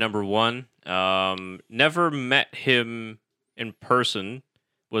my number one. Never met him in person.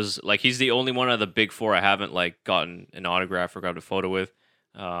 He's the only one of the big four I haven't gotten an autograph or got a photo with.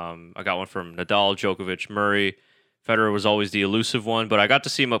 I got one from Nadal, Djokovic, Murray. Federer was always the elusive one, but I got to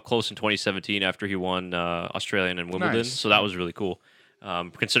see him up close in 2017 after he won Australian and Wimbledon. Nice. So that was really cool.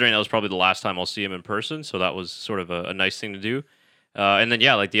 Considering that was probably the last time I'll see him in person, so that was sort of a nice thing to do. And then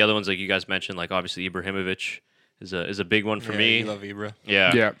the other ones like you guys mentioned, obviously Ibrahimovic is a big one for me. You love Ibra.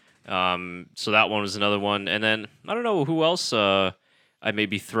 Yeah. yeah. So that one was another one, and then I don't know who else I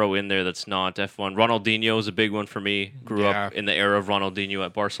maybe throw in there that's not F1. Ronaldinho is a big one for me. Grew up Yeah. in the era of Ronaldinho at Oh my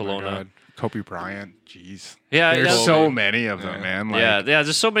Barcelona. God. Kobe Bryant. Jeez. Yeah, There's that's- so many of them, man. yeah.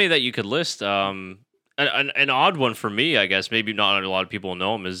 There's so many that you could list. An odd one for me, I guess, maybe not a lot of people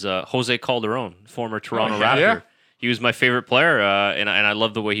know him, is Jose Calderon, former Toronto yeah. Raptor. Yeah. He was my favorite player, and I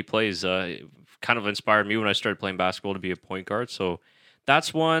love the way he plays. Kind of inspired me when I started playing basketball to be a point guard. So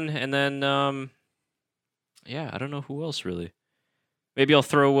that's one. And then, I don't know who else really. Maybe I'll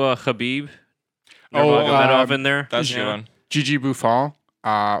throw Khabib Nurmagomedov in there. That's a Yeah. good one. Gigi Buffon.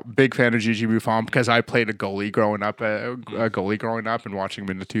 Big fan of Gigi Buffon because I played a goalie growing up, and watching him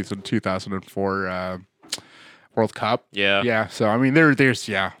in the 2004 World Cup. Yeah. Yeah. So I mean, there's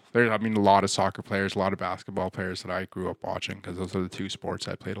a lot of soccer players, a lot of basketball players that I grew up watching because those are the two sports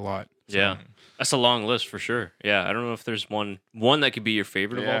I played a lot. So, Yeah. That's a long list for sure. Yeah. I don't know if there's one that could be your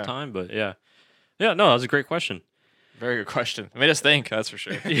favorite of all Yeah. time, but yeah. Yeah, no, that was a great question. Very good question. It made us think, that's for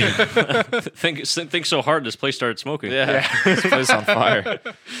sure. think so hard this place started smoking. Yeah. This place is on fire.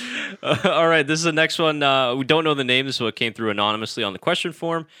 All right, this is the next one. We don't know the name. This is what came through anonymously on the question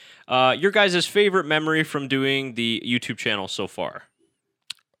form. Your guys' favorite memory from doing the YouTube channel so far?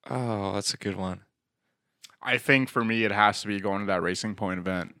 Oh, that's a good one. I think for me, it has to be going to that Racing Point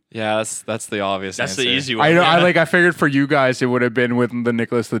event. Yeah, that's the obvious That's answer. the easy one. I know. Yeah. I figured for you guys, it would have been with the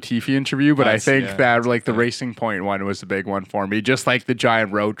Nicholas Latifi interview, but I think yeah. that like the Racing Point one was the big one for me. Just like the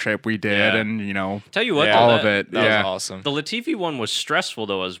giant road trip we did, Yeah. and Tell you what, Yeah. though, all that- of it. That Yeah, was awesome. The Latifi one was stressful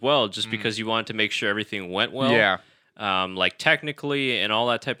though as well, just because you wanted to make sure everything went well. yeah. Like technically and all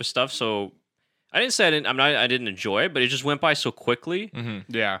that type of stuff. So I didn't say I didn't enjoy it, but it just went by so quickly.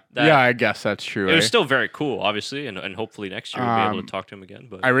 Yeah. That- Yeah, I guess that's true. It was eh? still very cool, obviously, and hopefully next year we'll be able to talk to him again.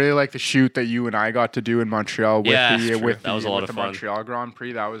 But I really like the shoot that you and I got to do in Montreal with Yeah, the that's true. with That the, was a lot with of the fun. Montreal Grand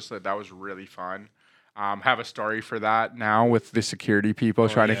Prix. That was really fun. Have a story for that now with the security people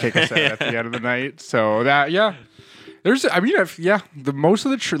trying to kick us out at the end of the night. So that there's the most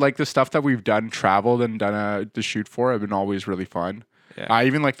of the like the stuff that we've traveled and done the shoot for have been always really fun. Yeah.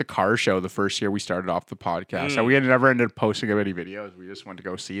 Even like the car show the first year we started off the podcast. So we never ended up posting up any videos. We just went to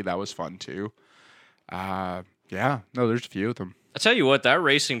go see. That was fun too. There's a few of them. I tell you what, that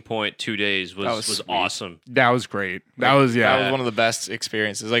Racing Point 2 days That was was sweet. awesome. That was great. That was That was one of the best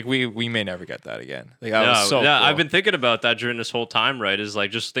experiences. Like we may never get that again. Like that was so yeah, cool. I've been thinking about that during this whole time. Right, is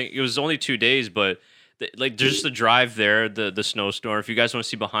like just think it was only 2 days, but like just the drive there, the snowstorm. If you guys want to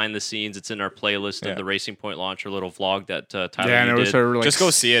see behind the scenes, it's in our playlist Yeah. of the Racing Point launcher little vlog that Tyler Yeah, and you it was did. our like Just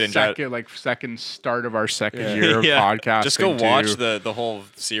go see it and second start of our second Yeah. year of Yeah. podcast. Just go watch the whole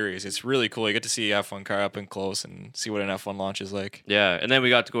series. It's really cool. You get to see F1 car up and close and see what an F1 launch is like. Yeah, and then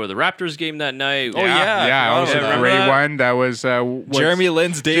we got to go to the Raptors game that night. Oh, yeah. yeah, it was I a remember great that? one. That was Jeremy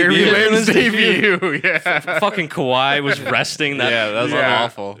Lin's debut. Jeremy Lin's Lin's debut. Yeah, Fucking Kawhi was resting that. Yeah, that was Yeah.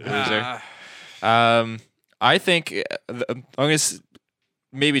 awful. Loser. I think I'm going to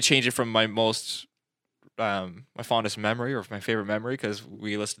maybe change it from my fondest memory or my favorite memory because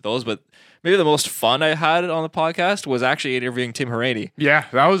we listed those, but maybe the most fun I had on the podcast was actually interviewing Tim Hauraney. yeah,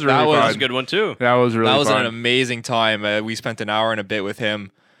 that was really That was fun. That was a good one too. That was really That was fun. an amazing time. We spent an hour and a bit with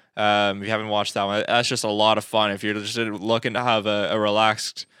him. If you haven't watched that one, that's just a lot of fun. If you're just looking to have a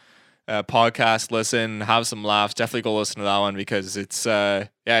relaxed podcast listen, have some laughs, definitely go listen to that one because it's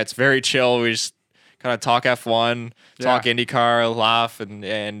very chill. We just kind of talk F1, talk IndyCar, laugh, and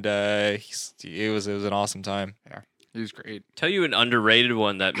it was an awesome time. Yeah, he was great. Tell you an underrated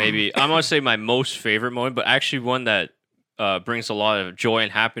one that maybe I'm gonna say my most favorite moment, but actually one that brings a lot of joy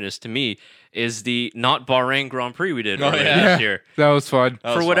and happiness to me is the not Bahrain Grand Prix we did earlier yeah. this year. That was fun. That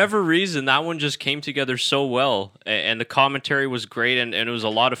was For fun. whatever reason, that one just came together so well, and the commentary was great, and it was a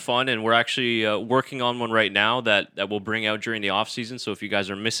lot of fun. And we're actually working on one right now that we'll bring out during the off season. So if you guys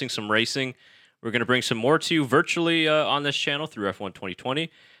are missing some racing, we're going to bring some more to you virtually on this channel through F1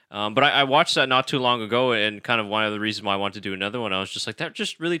 2020. But I watched that not too long ago, and kind of one of the reasons why I wanted to do another one, I was just like, that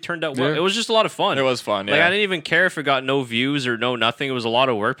just really turned out well. Yeah. It was just a lot of fun. It was fun. Like Yeah. I didn't even care if it got no views or no nothing. It was a lot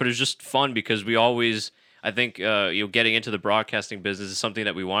of work, but it was just fun because we always, I think, getting into the broadcasting business is something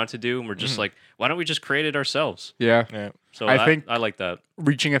that we wanted to do, and we're just like, why don't we just create it ourselves? Yeah. Yeah. So I think- I like that.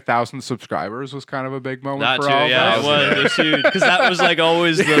 Reaching 1,000 subscribers was kind of a big moment That for too, all yeah, of it us. was. It was huge because that was like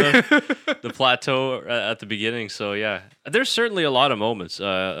always the plateau at the beginning. So yeah, there's certainly a lot of moments.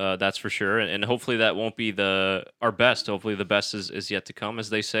 That's for sure, and hopefully that won't be our best. Hopefully the best is yet to come, as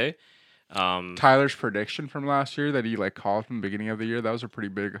they say. Tyler's prediction from last year that he like called from the beginning of the year, that was a pretty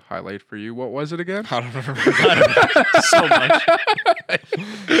big highlight for you. What was it again? I don't remember. So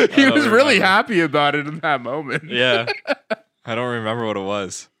much. He was really happy about it in that moment. Yeah. I don't remember what it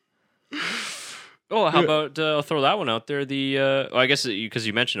was. Oh, how about I'll throw that one out there. I guess because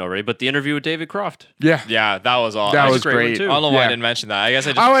you mentioned already, but the interview with David Croft. Yeah. Yeah, that was awesome. That was was a great one, great. too. I don't know why I Yeah. didn't mention that. I guess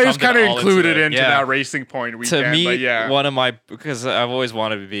I just I was summed kind it of all included it. into Yeah. that Racing Point weekend. To me, but yeah. one of my because I've always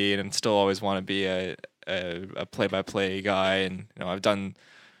wanted to be and still always want to be a play-by-play guy, and I've done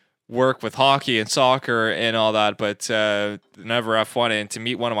work with hockey and soccer and all that, but never F1. And to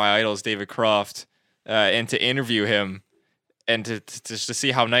meet one of my idols, David Croft, and to interview him. And to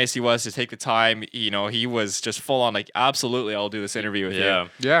see how nice he was to take the time, he was just full on like, absolutely, I'll do this interview with Yeah.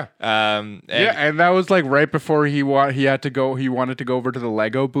 yeah. you. And And that was like right before he had to go. He wanted to go over to the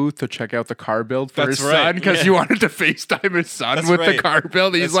Lego booth to check out the car build for That's his right. son because Yeah. he wanted to FaceTime his son That's with the right. car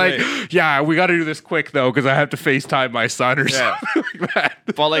build. He's That's like, "Yeah, we got to do this quick though because I have to FaceTime my son or Yeah. something like that."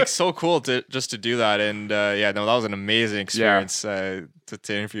 but like so cool to do that, and that was an amazing experience to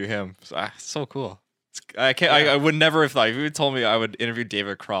interview him. So cool. I can't. I would never have thought if you had told me I would interview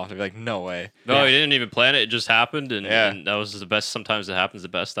David Croft. I'd be like, no way. No, he didn't even plan it. It just happened, and Yeah. that was the best. Sometimes it happens the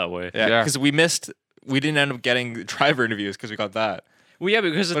best that way. Yeah, Yeah. because we didn't end up getting driver interviews because we got that. Well, yeah,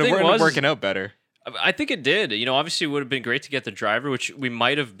 because the But it thing ended up was, working out better. I think it did. Obviously it would have been great to get the driver, which we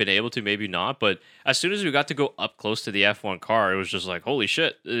might have been able to, maybe not. But as soon as we got to go up close to the F1 car, it was just like, holy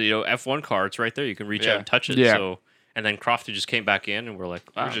shit, F1 car, it's right there. You can reach out and touch it. Yeah. So, and then Crofty just came back in, and we're like,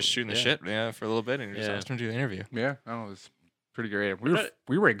 wow, We were just shooting the shit, for a little bit, and just asked him to do the interview. Yeah, it was pretty great.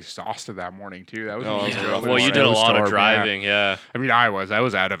 We were exhausted that morning too. That was Oh, an it was easy a rough early Well, you morning. did a It was lot of storm, driving, yeah. I mean, I was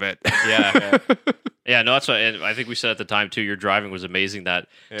out of it. Yeah. Yeah, no, that's what, and I think we said at the time too. Your driving was amazing.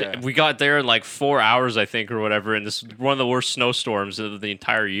 We got there in like 4 hours, I think, or whatever. And this one of the worst snowstorms of the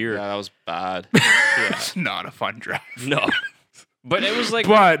entire year. Yeah, that was bad. It's not a fun drive. No, but it was like.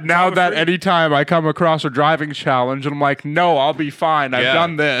 But now that free. anytime I come across a driving challenge, and I'm like, no, I'll be fine. I've Yeah,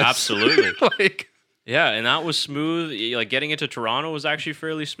 done this. absolutely. Like, Yeah, and that was smooth. Like getting into Toronto was actually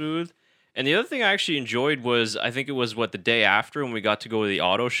fairly smooth. And the other thing I actually enjoyed was, I think it was the day after when we got to go to the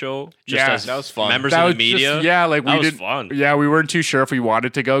auto show. Just Yeah, as that was fun. members that of was the media. just, yeah, like that we was did. fun. Yeah, we weren't too sure if we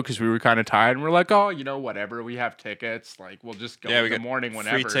wanted to go because we were kind of tired. And we're like, oh, whatever. We have tickets. Like, we'll just go Yeah, we in the got morning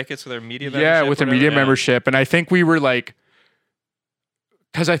whenever. Free tickets with our media Yeah, membership, with a whatever. media yeah. membership. And I think we were like,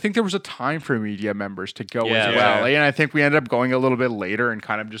 because I think there was a time for media members to go Yeah. as well. And I think we ended up going a little bit later and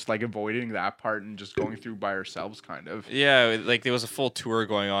kind of just like avoiding that part and just going through by ourselves, kind of. Yeah, like there was a full tour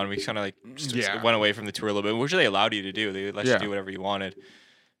going on. We kind of like Yeah. went away from the tour a little bit, which they allowed you to do. They let Yeah. you do whatever you wanted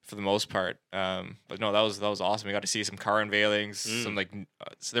for the most part. But no, that was awesome. We got to see some car unveilings. Some like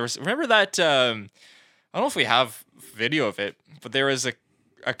so there was. Remember that? I don't know if we have video of it, but there was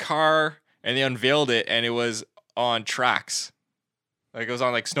a car and they unveiled it and it was on tracks. Like it was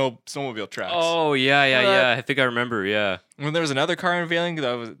on like snowmobile tracks. Oh, yeah. that? I think I remember, yeah. When there was another car unveiling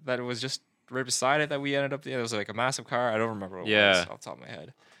that was just right beside it that we ended up. Yeah, it was like a massive car. I don't remember what it was off the top of my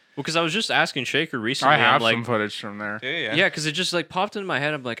head. Well, because I was just asking Shaker recently. I have I'm like, some footage from there. yeah, because it just like popped into my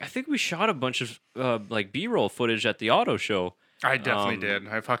head. I'm like, I think we shot a bunch of like B-roll footage at the auto show. I definitely did.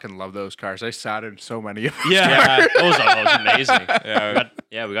 I fucking love those cars. I sat in so many of them. Yeah, that was amazing.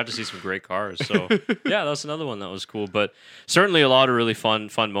 Yeah, we got to see some great cars. So yeah, that's another one that was cool. But certainly a lot of really fun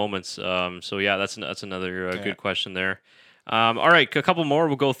moments. So yeah, that's another good question there. All right, a couple more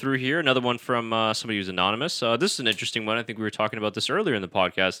we'll go through here. Another one from somebody who's anonymous. This is an interesting one. I think we were talking about this earlier in the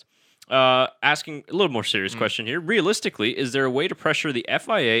podcast. Asking a little more serious question here. Realistically, is there a way to pressure the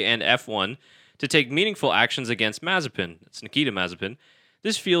FIA and F1 to take meaningful actions against Mazepin? It's Nikita Mazepin.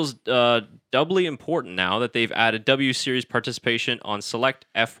 This feels doubly important now that they've added W Series participation on select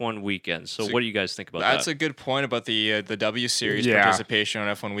F1 weekends. So what do you guys think about that? That's a good point about the W Series Yeah. participation on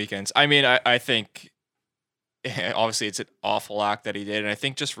F1 weekends. I mean, I think obviously it's an awful act that he did, and I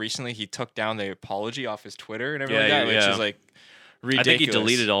think just recently he took down the apology off his Twitter and everything like that, which is like ridiculous. I think he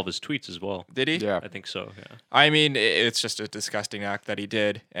deleted all of his tweets as well. Did he? Yeah. I think so, yeah. I mean, it's just a disgusting act that he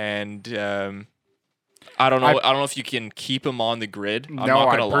did, and I don't know. I don't know if you can keep him on the grid. I'm No, not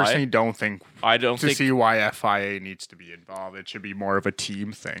I gonna personally lie. don't think I don't to think. see why FIA needs to be involved. It should be more of a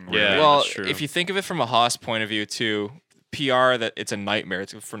team thing. Really. Yeah. Well, that's true. if you think of it from a Haas point of view too, PR that it's a nightmare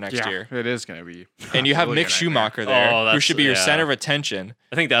for next yeah, year. it is going to be. And you have Really Mick a nightmare. Schumacher there, Oh, who that's- should be your yeah. center of attention,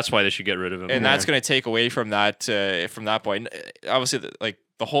 I think that's why they should get rid of him. and that's going to take away from that point. Obviously,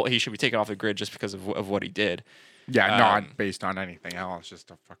 the whole he should be taken off the grid just because of what he did. Yeah, not based on anything else.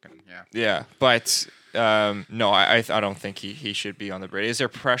 Just a fucking Yeah, but no, I don't think he should be on the grid. Is there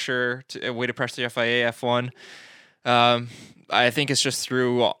pressure a way to pressure the FIA F1? I think it's just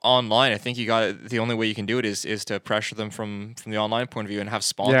through online. I think the only way you can do it is to pressure them from the online point of view and have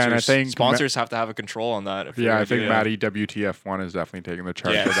sponsors. Yeah, and I think sponsors have to have a control on that. Yeah, I think that. Matty WTF1 is definitely taking the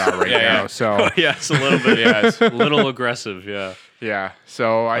charge Yeah. for that right Yeah, yeah. now. So yeah, it's a little bit, yeah, it's a little aggressive, yeah. yeah,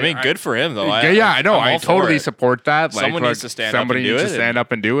 so I mean, good for him though. I know. I'm I all for totally it. support that. Someone needs to stand up somebody and do needs it, to stand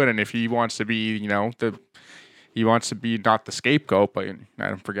up and do it. And if he wants to be, he wants to be not the scapegoat, but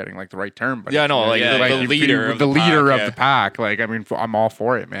I'm forgetting like the right term. But Yeah, no, like Yeah, the if leader, he- of the leader pack, of yeah. the pack. Like, I mean, I'm all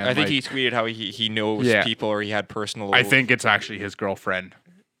for it, man. I think Like, he tweeted how he knows Yeah. people or he had personal. I think it's actually his girlfriend.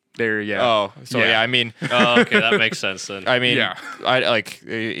 There, yeah. Oh, so Yeah. yeah. I mean, Oh, okay, that makes sense then. I mean, Yeah. I like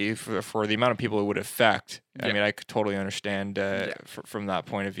for the amount of people it would affect. I Yeah. mean, I could totally understand from that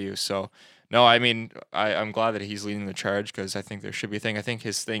point of view. So, no, I mean, I'm glad that he's leading the charge because I think there should be a thing. I think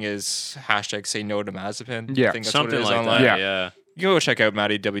his thing is hashtag say no to Mazepin. Yeah. I think that's Something what it is like online. that, Yeah. yeah. You go check out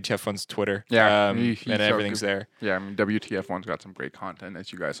Matty WTF1's Twitter. Yeah, and he's so everything's good. there. Yeah, I mean, WTF1's got some great content,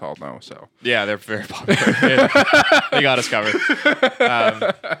 as you guys all know. So Yeah, they're very popular. They got us covered.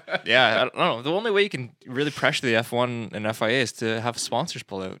 Yeah, I don't know. The only way you can really pressure the F1 and FIA is to have sponsors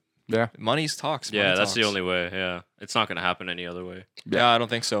pull out. Yeah. Money's talks. Yeah, money that's the talks. only way. Yeah, it's not going to happen any other way. Yeah, I don't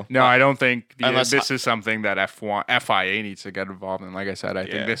think so. No, I don't think Unless- this is something that FIA needs to get involved in. Like I said, I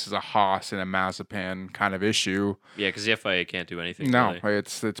Yeah. think this is a Haas and a Mazepin kind of issue. Yeah, because the FIA can't do anything. No, really.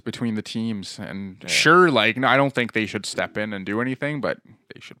 it's between the teams, and sure, like no, I don't think they should step in and do anything, but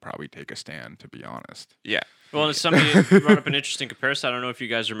they should probably take a stand. To be honest. Yeah. Well, and somebody brought up an interesting comparison. I don't know if you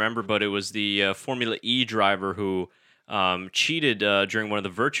guys remember, but it was the Formula E driver who cheated during one of the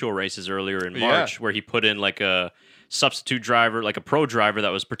virtual races earlier in Yeah. March, where he put in like a substitute driver, like a pro driver that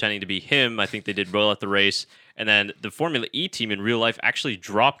was pretending to be him. I think they did well at the race. And then the Formula E team in real life actually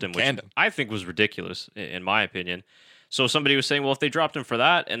dropped him, which Canned him. I think was ridiculous, in my opinion. So somebody was saying, well, if they dropped him for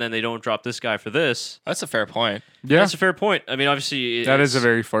that and then they don't drop this guy for this, That's a fair point. Yeah, that's a fair point. I mean, obviously, that is a it's-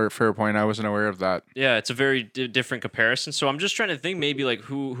 very fair point. I wasn't aware of that. yeah, it's a very different comparison. So I'm just trying to think maybe like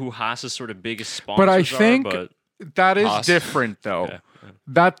who Haas's sort of biggest sponsors But I are, think but that is Haas. different, though. Yeah,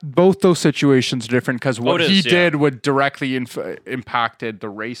 That both those situations are different because what it he is, yeah. did would directly impacted the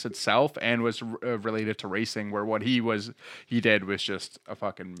race itself and was related to racing. Where what he did was just a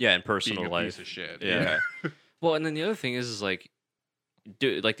fucking yeah, in being personal a life. piece of shit. Yeah. Well, and then the other thing is like,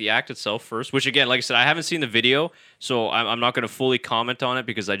 like the act itself first, which again, like I said, I haven't seen the video, so I'm not going to fully comment on it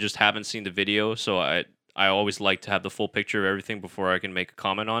because I just haven't seen the video. So I always like to have the full picture of everything before I can make a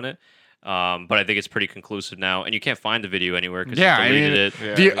comment on it. But I think it's pretty conclusive now, and you can't find the video anywhere because Yeah, you I deleted mean,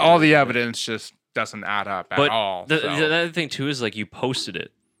 it. Yeah. all the evidence just doesn't add up at But all. the so. other thing too is like you posted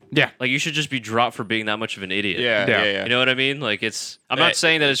it. Yeah, Like you should just be dropped for being that much of an idiot. Yeah. Yeah. Yeah. Yeah. You know what I mean? Like I'm not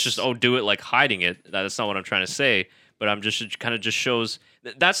saying that it's just do it like hiding it. That's not what I'm trying to say. But I'm just it kind of just shows.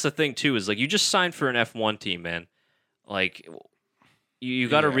 That's the thing too is like you just signed for an F1 team, man. Like you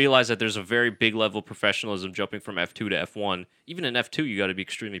got to Yeah. realize that there's a very big level of professionalism jumping from F2 to F1. Even in F2, you got to be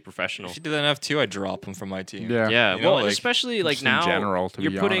extremely professional. If you did that in F2, I'd drop him from my team. yeah, Yeah, You know, well, and like, especially like Just now, in general, to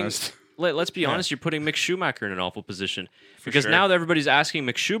you're be putting. honest. Let's be Yeah. honest, you're putting Mick Schumacher in an awful position because sure. now that everybody's asking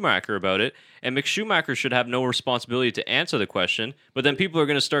Mick Schumacher about it, and Mick Schumacher should have no responsibility to answer the question. But then people are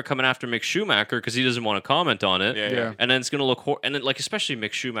going to start coming after Mick Schumacher because he doesn't want to comment on it. Yeah. Yeah. Yeah. And then it's going to look and then, like especially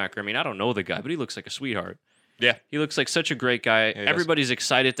Mick Schumacher. I mean, I don't know the guy, but he looks like a sweetheart. Yeah. He looks like such a great guy. he does. Everybody's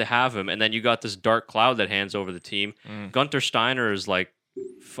excited to have him, and then you got this dark cloud that hangs over the team. Gunter Steiner is like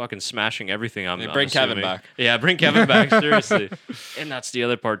fucking smashing everything. I'm bring Kevin assuming. back. Yeah, bring Kevin back seriously. And that's the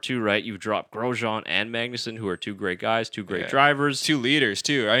other part too, right? You've dropped Grosjean and Magnussen, who are two great guys, two great Yeah. drivers. Two leaders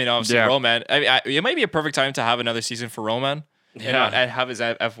too. I mean, obviously Yeah. Roman. I mean, it might be a perfect time to have another season for Roman. Yeah. and have his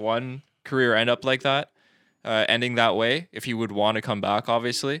F1 career end up like that, ending that way. If he would want to come back,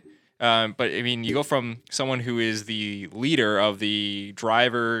 obviously. But I mean, you go from someone who is the leader of the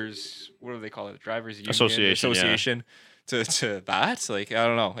drivers, what do they call it? Drivers Union Association, to that. Like, I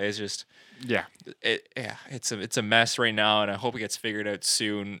don't know. It's just yeah. it's a mess right now, and I hope it gets figured out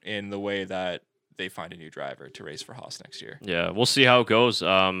soon in the way that they find a new driver to race for Haas next year. Yeah, we'll see how it goes.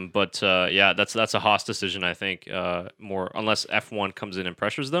 But yeah, that's a Haas decision, I think. More unless F1 comes in and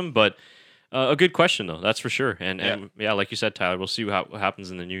pressures them, but. A good question though, that's for sure. And yeah, like you said, Tyler, we'll see what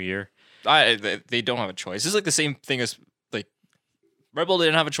happens in the new year. They don't have a choice. This is like the same thing as like Red Bull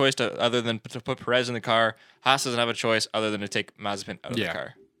didn't have a choice other than to put Perez in the car. Haas doesn't have a choice other than to take Mazepin out of the Yeah.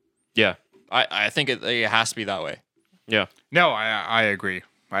 car. Yeah, I think it has to be that way. yeah. No, I agree.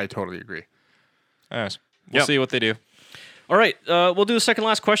 I totally agree. Anyways, we'll Yep. see what they do. All right, we'll do the second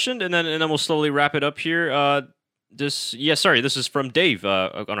last question, and then we'll slowly wrap it up here. This is from Dave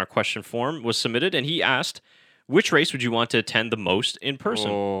on our question form was submitted, and he asked, which race would you want to attend the most in person?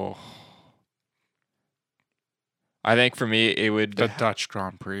 Oh. I think for me it would. The Dutch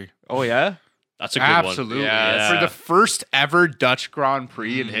Grand Prix. Oh yeah. That's a good Absolutely. one. Yeah. For the first ever Dutch Grand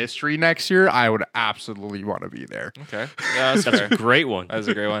Prix in history next year, I would absolutely want to be there. Okay. Yeah, that's That's fair. a great one. That was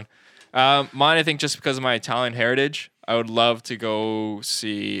a great one. Mine, I think, just because of my Italian heritage, I would love to go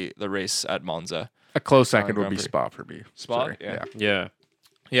see the race at Monza. A close second would Grand be Prix. Spa for me. Spa? Sorry. Yeah. Yeah.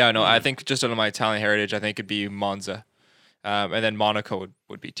 Yeah, no, I think just under my Italian heritage, I think it'd be Monza. And then Monaco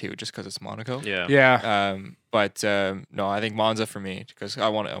would be too, just because it's Monaco. Yeah. Yeah. But no, I think Monza for me, because I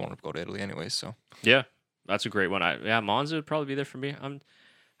want to go to Italy anyways. So Yeah. That's a great one. Monza would probably be there for me.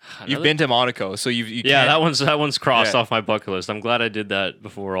 you've been to Monaco, so you Yeah, can't- that one's crossed Yeah. off my bucket list. I'm glad I did that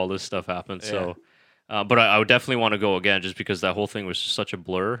before all this stuff happened. So, but I would definitely want to go again just because that whole thing was just such a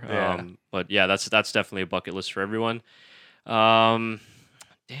blur. Yeah. But yeah, that's definitely a bucket list for everyone.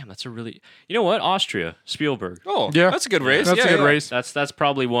 Damn, that's a really. You know what? Austria, Spielberg. Oh, Yeah. that's a good race. That's yeah, a good yeah. race. That's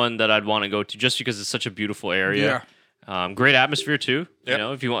probably one that I'd want to go to just because it's such a beautiful area. Great atmosphere too. You Yep.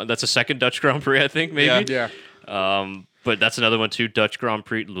 know, if you want, that's a second Dutch Grand Prix, I think maybe. Yeah. Yeah. But that's another one too. Dutch Grand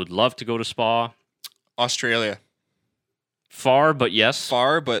Prix. Would love to go to Spa. Australia. Far, but yes.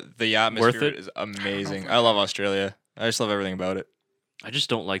 Far, but the atmosphere it? is amazing. I love Australia. I just love everything about it. I just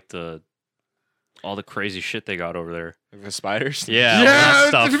don't like all the crazy shit they got over there. The spiders. Yeah, all that Yeah,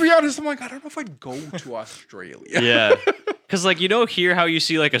 stuff. to be honest, I'm like, I don't know if I'd go to Australia. Yeah. Because, like, here how you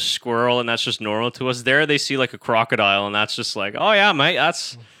see, like, a squirrel and that's just normal to us? There they see, like, a crocodile and that's just like, oh, yeah, mate,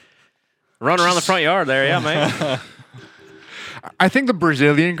 that's run around the front yard there. Yeah, mate. I think the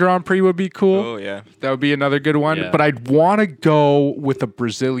Brazilian Grand Prix would be cool. Oh yeah. That would be another good one. Yeah. But I'd want to go with a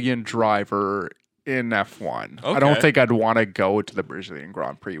Brazilian driver in F1. I don't Okay. think I'd want to go to the Brazilian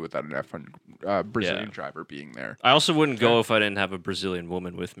Grand Prix without an F1 Brazilian driver being there. I also wouldn't go if I didn't have a Brazilian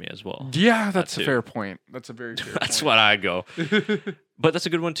woman with me as well. Yeah, that's That a too. fair point. That's a very fair That's point. what I'd go. But that's a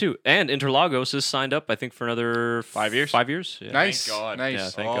good one, too. And Interlagos is signed up, I think, for another 5 years? 5 years. Yeah. Nice. Thank God. Nice. Yeah,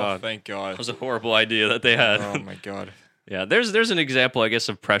 thank Oh, God. thank God. That was a horrible idea that they had. Oh my God. Yeah, there's an example, I guess,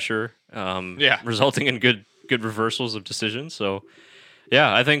 of pressure. Resulting in good reversals of decisions. So,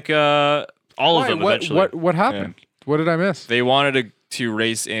 yeah, I think all of Why? them What, eventually. what happened? What did I miss? They wanted to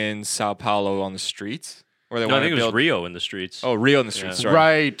race in Sao Paulo on the streets, or they No, I wanted think to it was build. Rio in the streets. Oh, Rio on the streets. Sorry.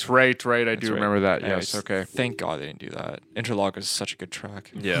 Right. I That's do right. remember that. Anyways, Yes. Okay. Thank God they didn't do that. Interlagos is such a good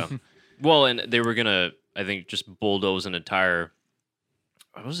track. Yeah. Well, and they were gonna, I think, just bulldoze an entire.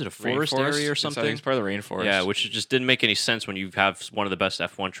 What was it, a forest area or something? It's part of the rainforest. Yeah, which just didn't make any sense when you have one of the best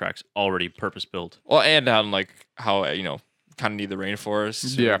F1 tracks already purpose built. Well, and how kind of need the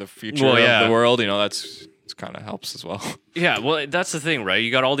rainforest. Yeah. The future Well, of yeah. the world. That's kind of helps as well. Yeah, well, that's the thing, right? You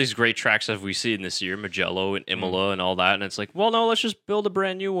got all these great tracks that we've seen this year, Mugello and Imola and all that, and it's like, well, no, let's just build a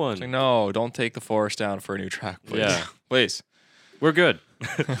brand new one. It's like, no, don't take the forest down for a new track, please. Yeah. Please. We're good.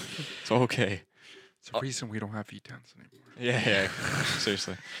 It's okay. It's the reason we don't have V10s anymore. Yeah.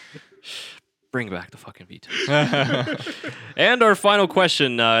 Seriously. Bring back the fucking V10. And our final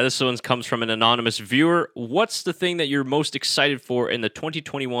question, this one comes from an anonymous viewer. What's the thing that you're most excited for in the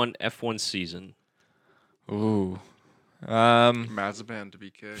 2021 F1 season? Ooh. Mazaban to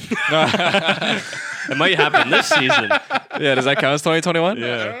be kicked. It might happen this season. Yeah, does that count as 2021?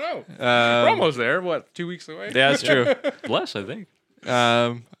 I don't know. We're almost there. What, 2 weeks away? Yeah, that's true. Less, I think.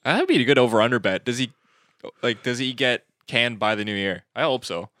 That'd be a good over/under bet. Does he get canned by the new year? I hope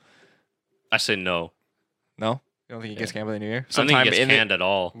so. I say no. No, you don't think he gets canned by the new year? I don't think he gets canned at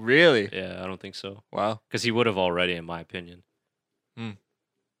all. Really? Yeah, I don't think so. Wow. Because he would have already, in my opinion. Hmm.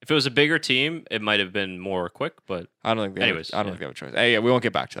 If it was a bigger team, it might have been more quick, but I don't think. They Anyways, I don't think they have a choice. Hey, yeah, we won't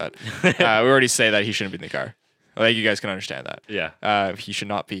get back to that. We already say that he shouldn't be in the car. I think you guys can understand that. yeah. He should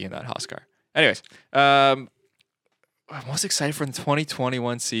not be in that Haas car. Anyways, I'm most excited for the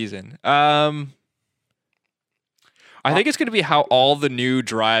 2021 season. I think it's going to be how all the new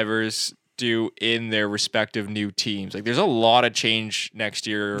drivers do in their respective new teams. Like, there's a lot of change next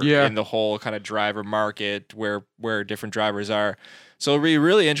year in the whole kind of driver market where different drivers are. So it'll be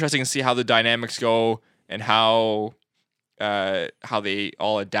really interesting to see how the dynamics go and how they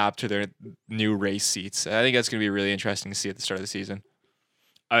all adapt to their new race seats. I think that's going to be really interesting to see at the start of the season.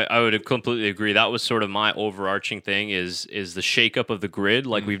 I would completely agree. That was sort of my overarching thing is the shakeup of the grid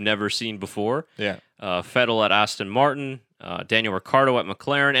like we've never seen before. Yeah. Vettel at Aston Martin, Daniel Ricciardo at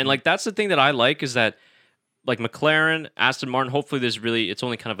McLaren. And like that's the thing that I like is that like McLaren, Aston Martin, hopefully it's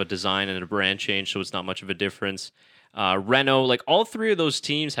only kind of a design and a brand change, so it's not much of a difference. Renault, like all three of those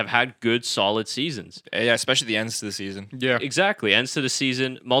teams have had good, solid seasons. Yeah, especially the ends to the season. Yeah. Exactly. Ends to the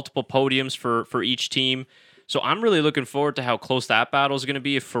season, multiple podiums for each team. So I'm really looking forward to how close that battle is going to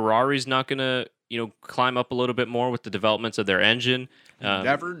be. If Ferrari's not going to, climb up a little bit more with the developments of their engine.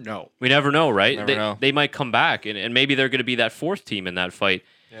 Never know. We never know, right? Never know. They might come back, and maybe they're going to be that fourth team in that fight.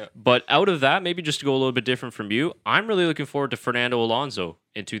 Yeah. But out of that, maybe just to go a little bit different from you, I'm really looking forward to Fernando Alonso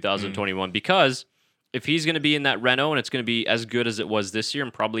in 2021 because if he's going to be in that Renault and it's going to be as good as it was this year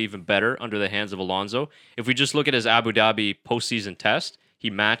and probably even better under the hands of Alonso, if we just look at his Abu Dhabi postseason test, he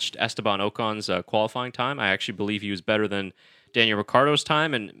matched Esteban Ocon's qualifying time. I actually believe he was better than Daniel Ricciardo's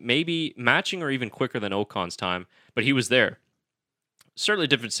time and maybe matching or even quicker than Ocon's time, but he was there. Certainly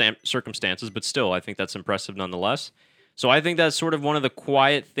different circumstances, but still, I think that's impressive nonetheless. So I think that's sort of one of the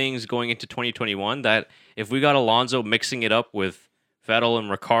quiet things going into 2021 that if we got Alonso mixing it up with Vettel and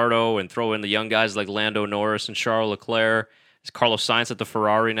Ricciardo and throw in the young guys like Lando Norris and Charles Leclerc, Carlos Sainz at the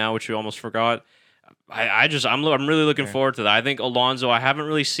Ferrari now, which we almost forgot. I'm really looking forward to that. I think Alonso, I haven't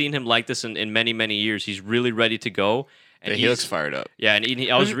really seen him like this in many, many years. He's really ready to go. And He looks fired up. Yeah,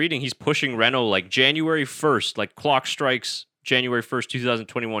 and I was reading he's pushing Renault like January 1st, like clock strikes January 1st,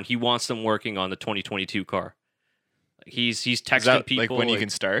 2021. He wants them working on the 2022 car. He's texting Is that people like when you can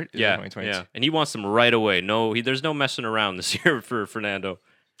start? Is it yeah, 2022? yeah, and he wants them right away. There's no messing around this year for Fernando.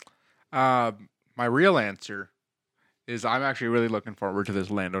 My real answer is I'm actually really looking forward to this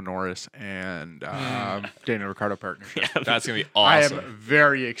Lando Norris and Daniel Ricciardo partnership. That's gonna be I awesome. am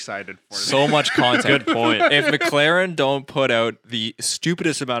very excited for So much content. Good point. If McLaren don't put out the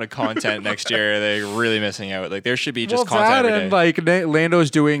stupidest amount of content next year, they're really missing out. Like there should be just content that every day. and like Lando's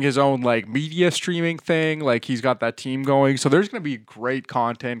doing his own like media streaming thing. Like he's got that team going, so there's going to be great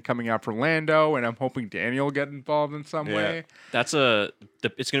content coming out for Lando, and I'm hoping Daniel will get involved in some way.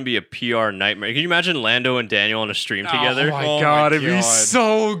 It's going to be a PR nightmare. Can you imagine Lando and Daniel on a stream together? Oh my Oh god, my it'd be God.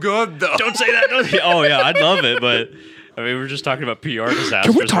 so good though. Don't say that. Oh yeah, I'd love it, but I mean, we're just talking about PR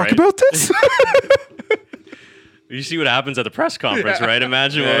disasters. Can we talk right? about this? You see what happens at the press conference, right?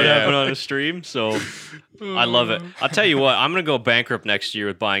 Imagine what would happen on a stream. So I love it. I'll tell you what, I'm going to go bankrupt next year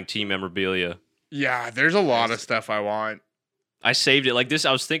with buying team memorabilia. Yeah, there's a lot of stuff I want. I saved it like this.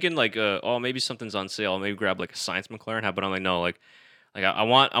 I was thinking like, maybe something's on sale. Maybe grab like a Science McLaren hat, but I'm like, no, like I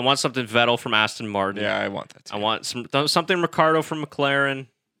want something Vettel from Aston Martin. Yeah, I want that too. I want something Ricardo from McLaren.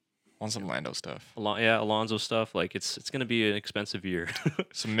 want some Lando stuff. Alonso stuff. Like it's gonna be an expensive year.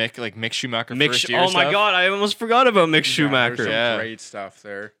 Some Mick Schumacher Mick, first year oh my stuff. God, I almost forgot about Mick Schumacher. There's some Yeah. great stuff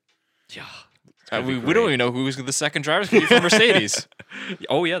there. Yeah. We don't even know who's the second driver's going to be for Mercedes.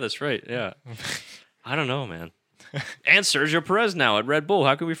 Oh yeah, that's right. Yeah. I don't know, man. And Sergio Perez now at Red Bull.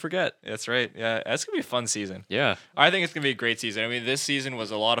 How could we forget? That's right. Yeah, that's going to be a fun season. Yeah. I think it's going to be a great season. I mean, this season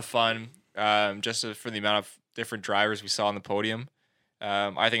was a lot of fun just for the amount of different drivers we saw on the podium.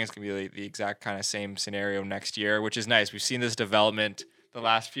 I think it's going to be the exact kind of same scenario next year, which is nice. We've seen this development the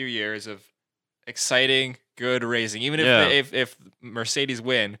last few years of exciting, good racing. Even if Mercedes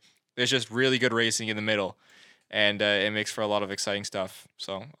win, there's just really good racing in the middle, and it makes for a lot of exciting stuff.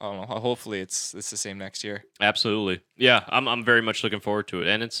 So I don't know. Hopefully, it's the same next year. Absolutely. Yeah, I'm very much looking forward to it,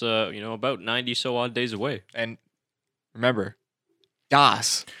 and it's about 90 so odd days away. And remember,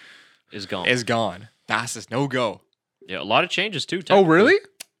 Das Is gone. is gone. Das is no go. Yeah, a lot of changes too. Oh, technically. really?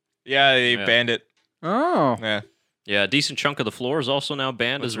 Yeah, they Yeah. banned it. Oh. Yeah, Yeah, a decent chunk of the floor is also now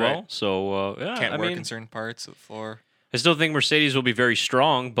banned That's as well. right. So yeah, can't I work mean, in certain parts of the floor. I still think Mercedes will be very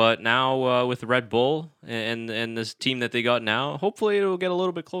strong, but now with Red Bull and this team that they got now, hopefully it'll get a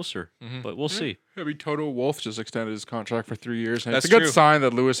little bit closer. Mhm. But we'll see. I mean, Toto Wolff just extended his contract for 3 years. And That's it's a good true. sign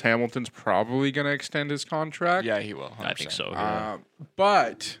that Lewis Hamilton's probably going to extend his contract. Yeah, he will. 100%. I think so. Yeah.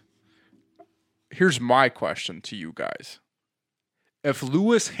 But here's my question to you guys. If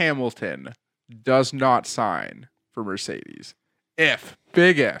Lewis Hamilton does not sign for Mercedes,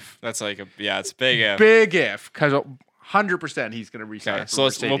 big if, That's like it's big. Yeah. big if, because 100% he's going to resign Okay, for so we'll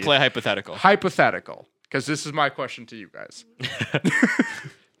Mercedes. play hypothetical. Hypothetical, because this is my question to you guys.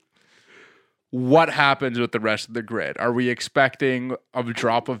 What happens with the rest of the grid? Are we expecting a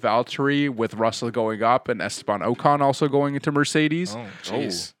drop of Valtteri with Russell going up and Esteban Ocon also going into Mercedes? Oh,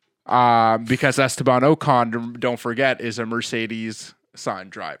 jeez. Because Esteban Ocon, don't forget, is a Mercedes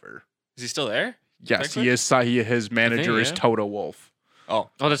signed driver. Is he still there? Yes, Technically? he is. His manager is yeah. Toto Wolff. Oh,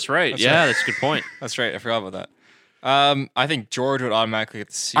 Oh, that's right. That's Yeah, right. that's a good point. that's right. I forgot about that. I think George would automatically get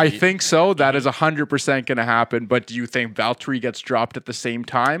the seat. I think so. That is 100% going to happen. But do you think Valtteri gets dropped at the same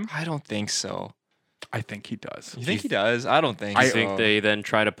time? I don't think so. I think he does. You think he does? I don't think. I so. think they then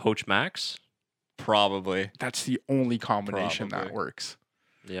try to poach Max. probably. That's the only combination that Probably. works.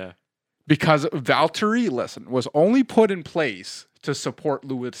 Yeah. Because Valtteri, listen, was only put in place to support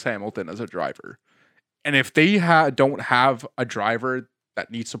Lewis Hamilton as a driver. And if they don't have a driver that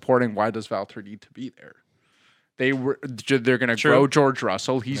needs supporting, why does Valtteri need to be there? They're going to True. grow George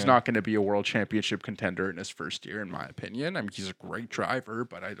Russell. He's Yeah. not going to be a world championship contender in his first year, in my opinion. I mean, he's a great driver,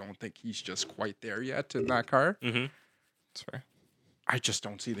 but I don't think he's just quite there yet in that car. Mm-hmm. That's fair. I just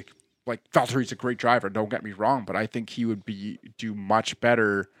don't see Valtteri's a great driver. Don't get me wrong, but I think he would do much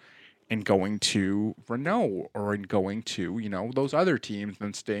better in going to Renault or in going to those other teams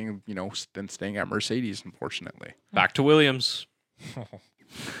than staying at Mercedes. Unfortunately, Back to Williams.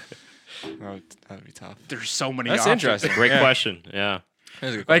 That'd be tough. there's so many. That's options. interesting. Great Yeah. question. Yeah.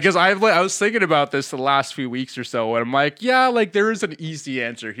 That's a good Like, cause I was thinking about this the last few weeks or so, and I'm like, yeah, like there is an easy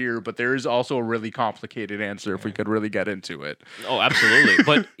answer here, but there is also a really complicated answer if we could really get into it. Oh, absolutely.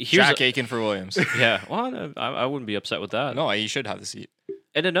 But here's Jack Aiken for Williams. yeah. Well, I wouldn't be upset with that. No, he should have the seat.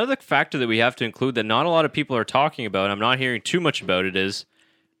 And another factor that we have to include that not a lot of people are talking about, and I'm not hearing too much about it, is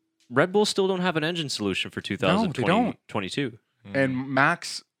Red Bull still don't have an engine solution for 2022. And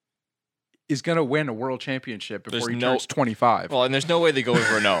Max is gonna win a world championship before There's he no- turns 25. Well, and there's no way they go with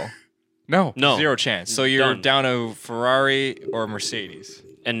Renault. No, No. Zero chance. So you're Done. down to Ferrari or Mercedes.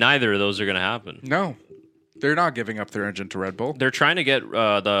 And neither of those are going to happen. no, they're not giving up their engine to Red Bull. They're trying to get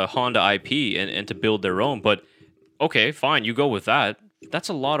the Honda IP and to build their own. But okay, fine, you go with that. That's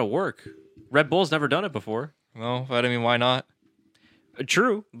a lot of work. Red Bull's never done it before. No, but I mean, why not?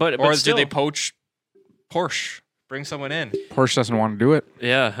 True, but Or still, did they poach Porsche? Bring someone in. Porsche doesn't want to do it.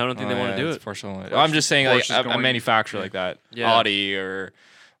 Yeah, I don't think they want to do it. Porsche I'm just saying, like Porsche's a going- manufacturer like that, Yeah. Audi or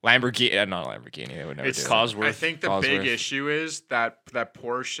Lamborghini. Not Lamborghini. They would never It's do Cosworth. I think the big Cosworth. issue is that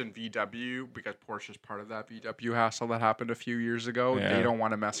Porsche and VW, because Porsche is part of that VW hassle that happened a few years ago, Yeah. they don't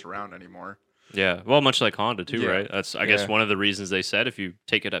want to mess around anymore. Yeah, well, much like Honda too, Yeah. right? That's I guess Yeah. one of the reasons they said if you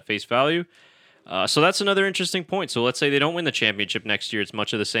take it at face value. So that's another interesting point. So let's say they don't win the championship next year. It's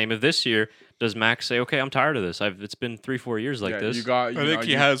much of the same. If this year, does Max say, "Okay, I'm tired of this. It's been 3-4 years like yeah, this." you got. I think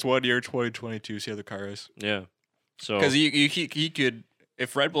he has 1 year, 2022. See how the car is. Yeah. So Because he could,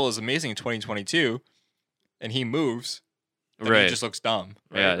 if Red Bull is amazing in 2022, and he moves, then right, he just looks dumb.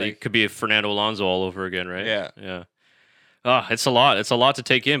 Right? yeah, Like, it could be a Fernando Alonso all over again, right? Yeah. Yeah. It's a lot. It's a lot to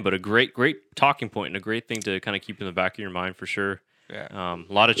take in, but a great talking point and a great thing to kind of keep in the back of your mind for sure. yeah.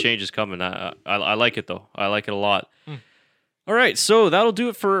 A lot of changes coming. I like it though. I like it a lot. All right, so that'll do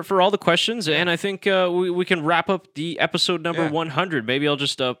it for all the questions, and I think we can wrap up the episode number 100. Maybe I'll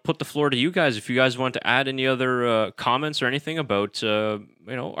just put the floor to you guys if you guys want to add any other comments or anything about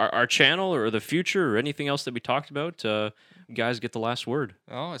our channel or the future or anything else that we talked about. You guys get the last word.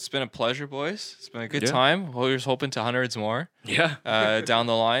 Oh, it's been a pleasure, boys. It's been a good Yeah. time. We're just hoping to hundreds more Yeah. down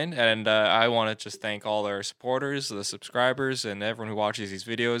the line. And I want to just thank all our supporters, the subscribers, and everyone who watches these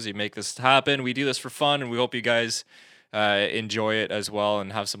videos. You make this happen. We do this for fun, and we hope you guys enjoy it as well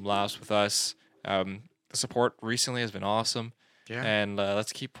and have some laughs with us. The support recently has been awesome. Yeah. And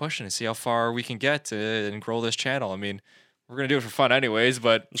let's keep pushing and see how far we can get and grow this channel. I mean, we're going to do it for fun anyways,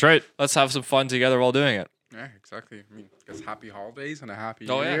 but That's right. let's have some fun together while doing it. Yeah, exactly. I mean, because happy holidays and a happy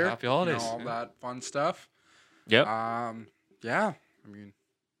Oh, yeah, year. happy holidays. All Yeah. that fun stuff. Yep. Yeah. I mean,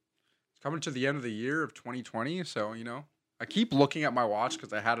 it's coming to the end of the year of 2020, so I keep looking at my watch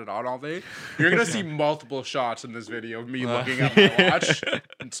because I had it on all day. You're gonna see multiple shots in this video of me looking at my watch.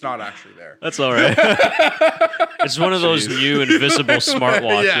 It's not actually there. That's all right. It's one of those new invisible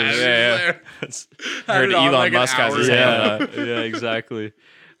smartwatches. Yeah. It's Heard Elon Musk has his hand Yeah, yeah, exactly.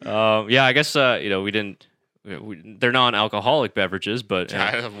 I guess we didn't. They're non-alcoholic beverages, but I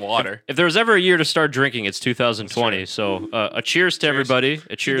have water. if there was ever a year to start drinking, it's 2020. So a cheers to everybody.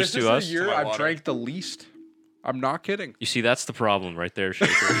 A cheers This to is us. the year To my I've water. drank the least. I'm not kidding. You see, that's the problem right there,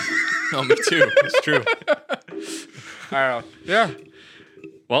 Shaker. Oh, me too. It's true. I don't know. Yeah.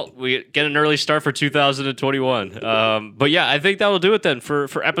 Well, we get an early start for 2021. But yeah, I think that will do it then for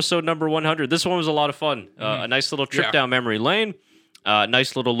episode number 100. This one was a lot of fun. A nice little trip Yeah. down memory lane.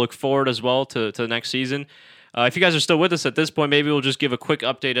 Nice little look forward as well to the next season. If you guys are still with us at this point, maybe we'll just give a quick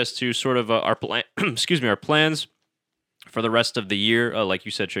update as to sort of our plan. Our plans for the rest of the year. Like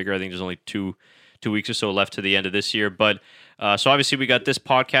you said, Shaker, I think there's only two weeks or so left to the end of this year. But so obviously we got this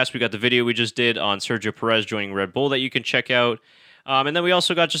podcast, we got the video we just did on Sergio Perez joining Red Bull that you can check out. And then we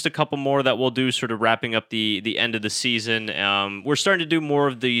also got just a couple more that we'll do sort of wrapping up the end of the season. We're starting to do more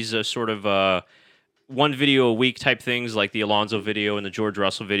of these sort of one video a week type things like the Alonso video and the George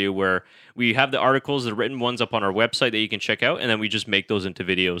Russell video where we have the articles, the written ones up on our website that you can check out, and then we just make those into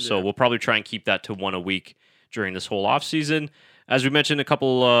videos. So we'll probably try and keep that to one a week during this whole off season. As we mentioned a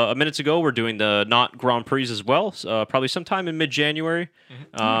couple minutes ago, we're doing the Not Grand Prix as well, probably sometime in mid-January.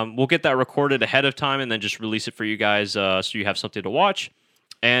 We'll get that recorded ahead of time and then just release it for you guys so you have something to watch.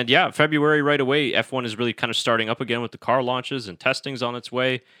 And yeah, February right away, F1 is really kind of starting up again with the car launches and testing's on its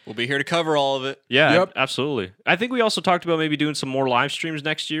way. We'll be here to cover all of it. Yeah, Yep. absolutely. I think we also talked about maybe doing some more live streams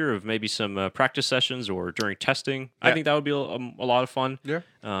next year of maybe some practice sessions or during testing. I Yeah. think that would be a lot of fun. Yeah.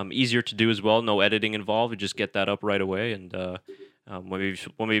 Easier to do as well. No editing involved. We just get that up right away. And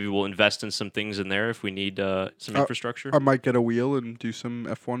maybe we'll invest in some things in there if we need some infrastructure. I might get a wheel and do some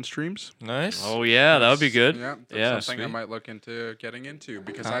F1 streams. Nice. Oh, yeah, that would be good. Yeah, that's Yeah, something I sweet. might look into getting into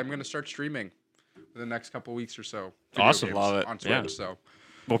because I'm going to start streaming for the next couple weeks or so. Video Awesome. games Love it. on Twitch. Yeah. So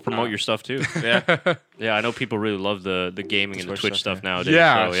We'll promote your stuff too. Yeah. Yeah, I know people really love the gaming and the Twitch Twitch stuff, stuff nowadays.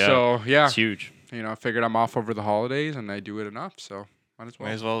 yeah, So, it's huge. I figured I'm off over the holidays and I do it enough, so might as well.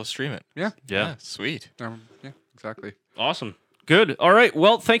 Might as well stream it. Yeah. Yeah. Sweet. Yeah, exactly. Awesome. Good. All right.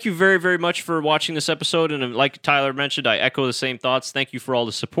 Well, thank you very, very much for watching this episode. And like Tyler mentioned, I echo the same thoughts. Thank you for all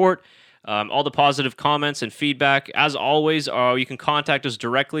the support, all the positive comments and feedback. As always, you can contact us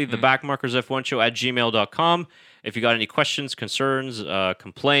directly, thebackmarkersf1show@gmail.com. If you got any questions, concerns,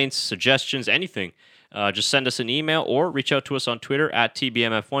 complaints, suggestions, anything, just send us an email or reach out to us on Twitter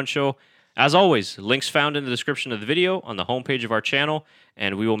 @TBMF1show. As always, links found in the description of the video on the homepage of our channel,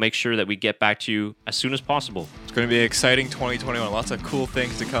 and we will make sure that we get back to you as soon as possible. It's going to be an exciting 2021. Lots of cool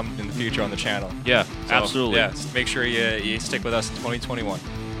things to come in the future on the channel. Yeah, So, absolutely. Yeah, make sure you stick with us in 2021.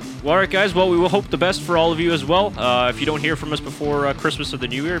 Well, all right, guys. Well, we will hope the best for all of you as well. If you don't hear from us before Christmas or the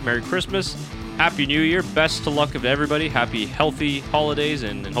New Year, Merry Christmas. Happy New Year. Best of luck of everybody. Happy, healthy holidays,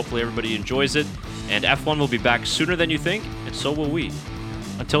 and hopefully everybody enjoys it. And F1 will be back sooner than you think, and so will we.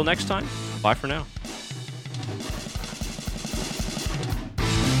 Until next time, bye for now.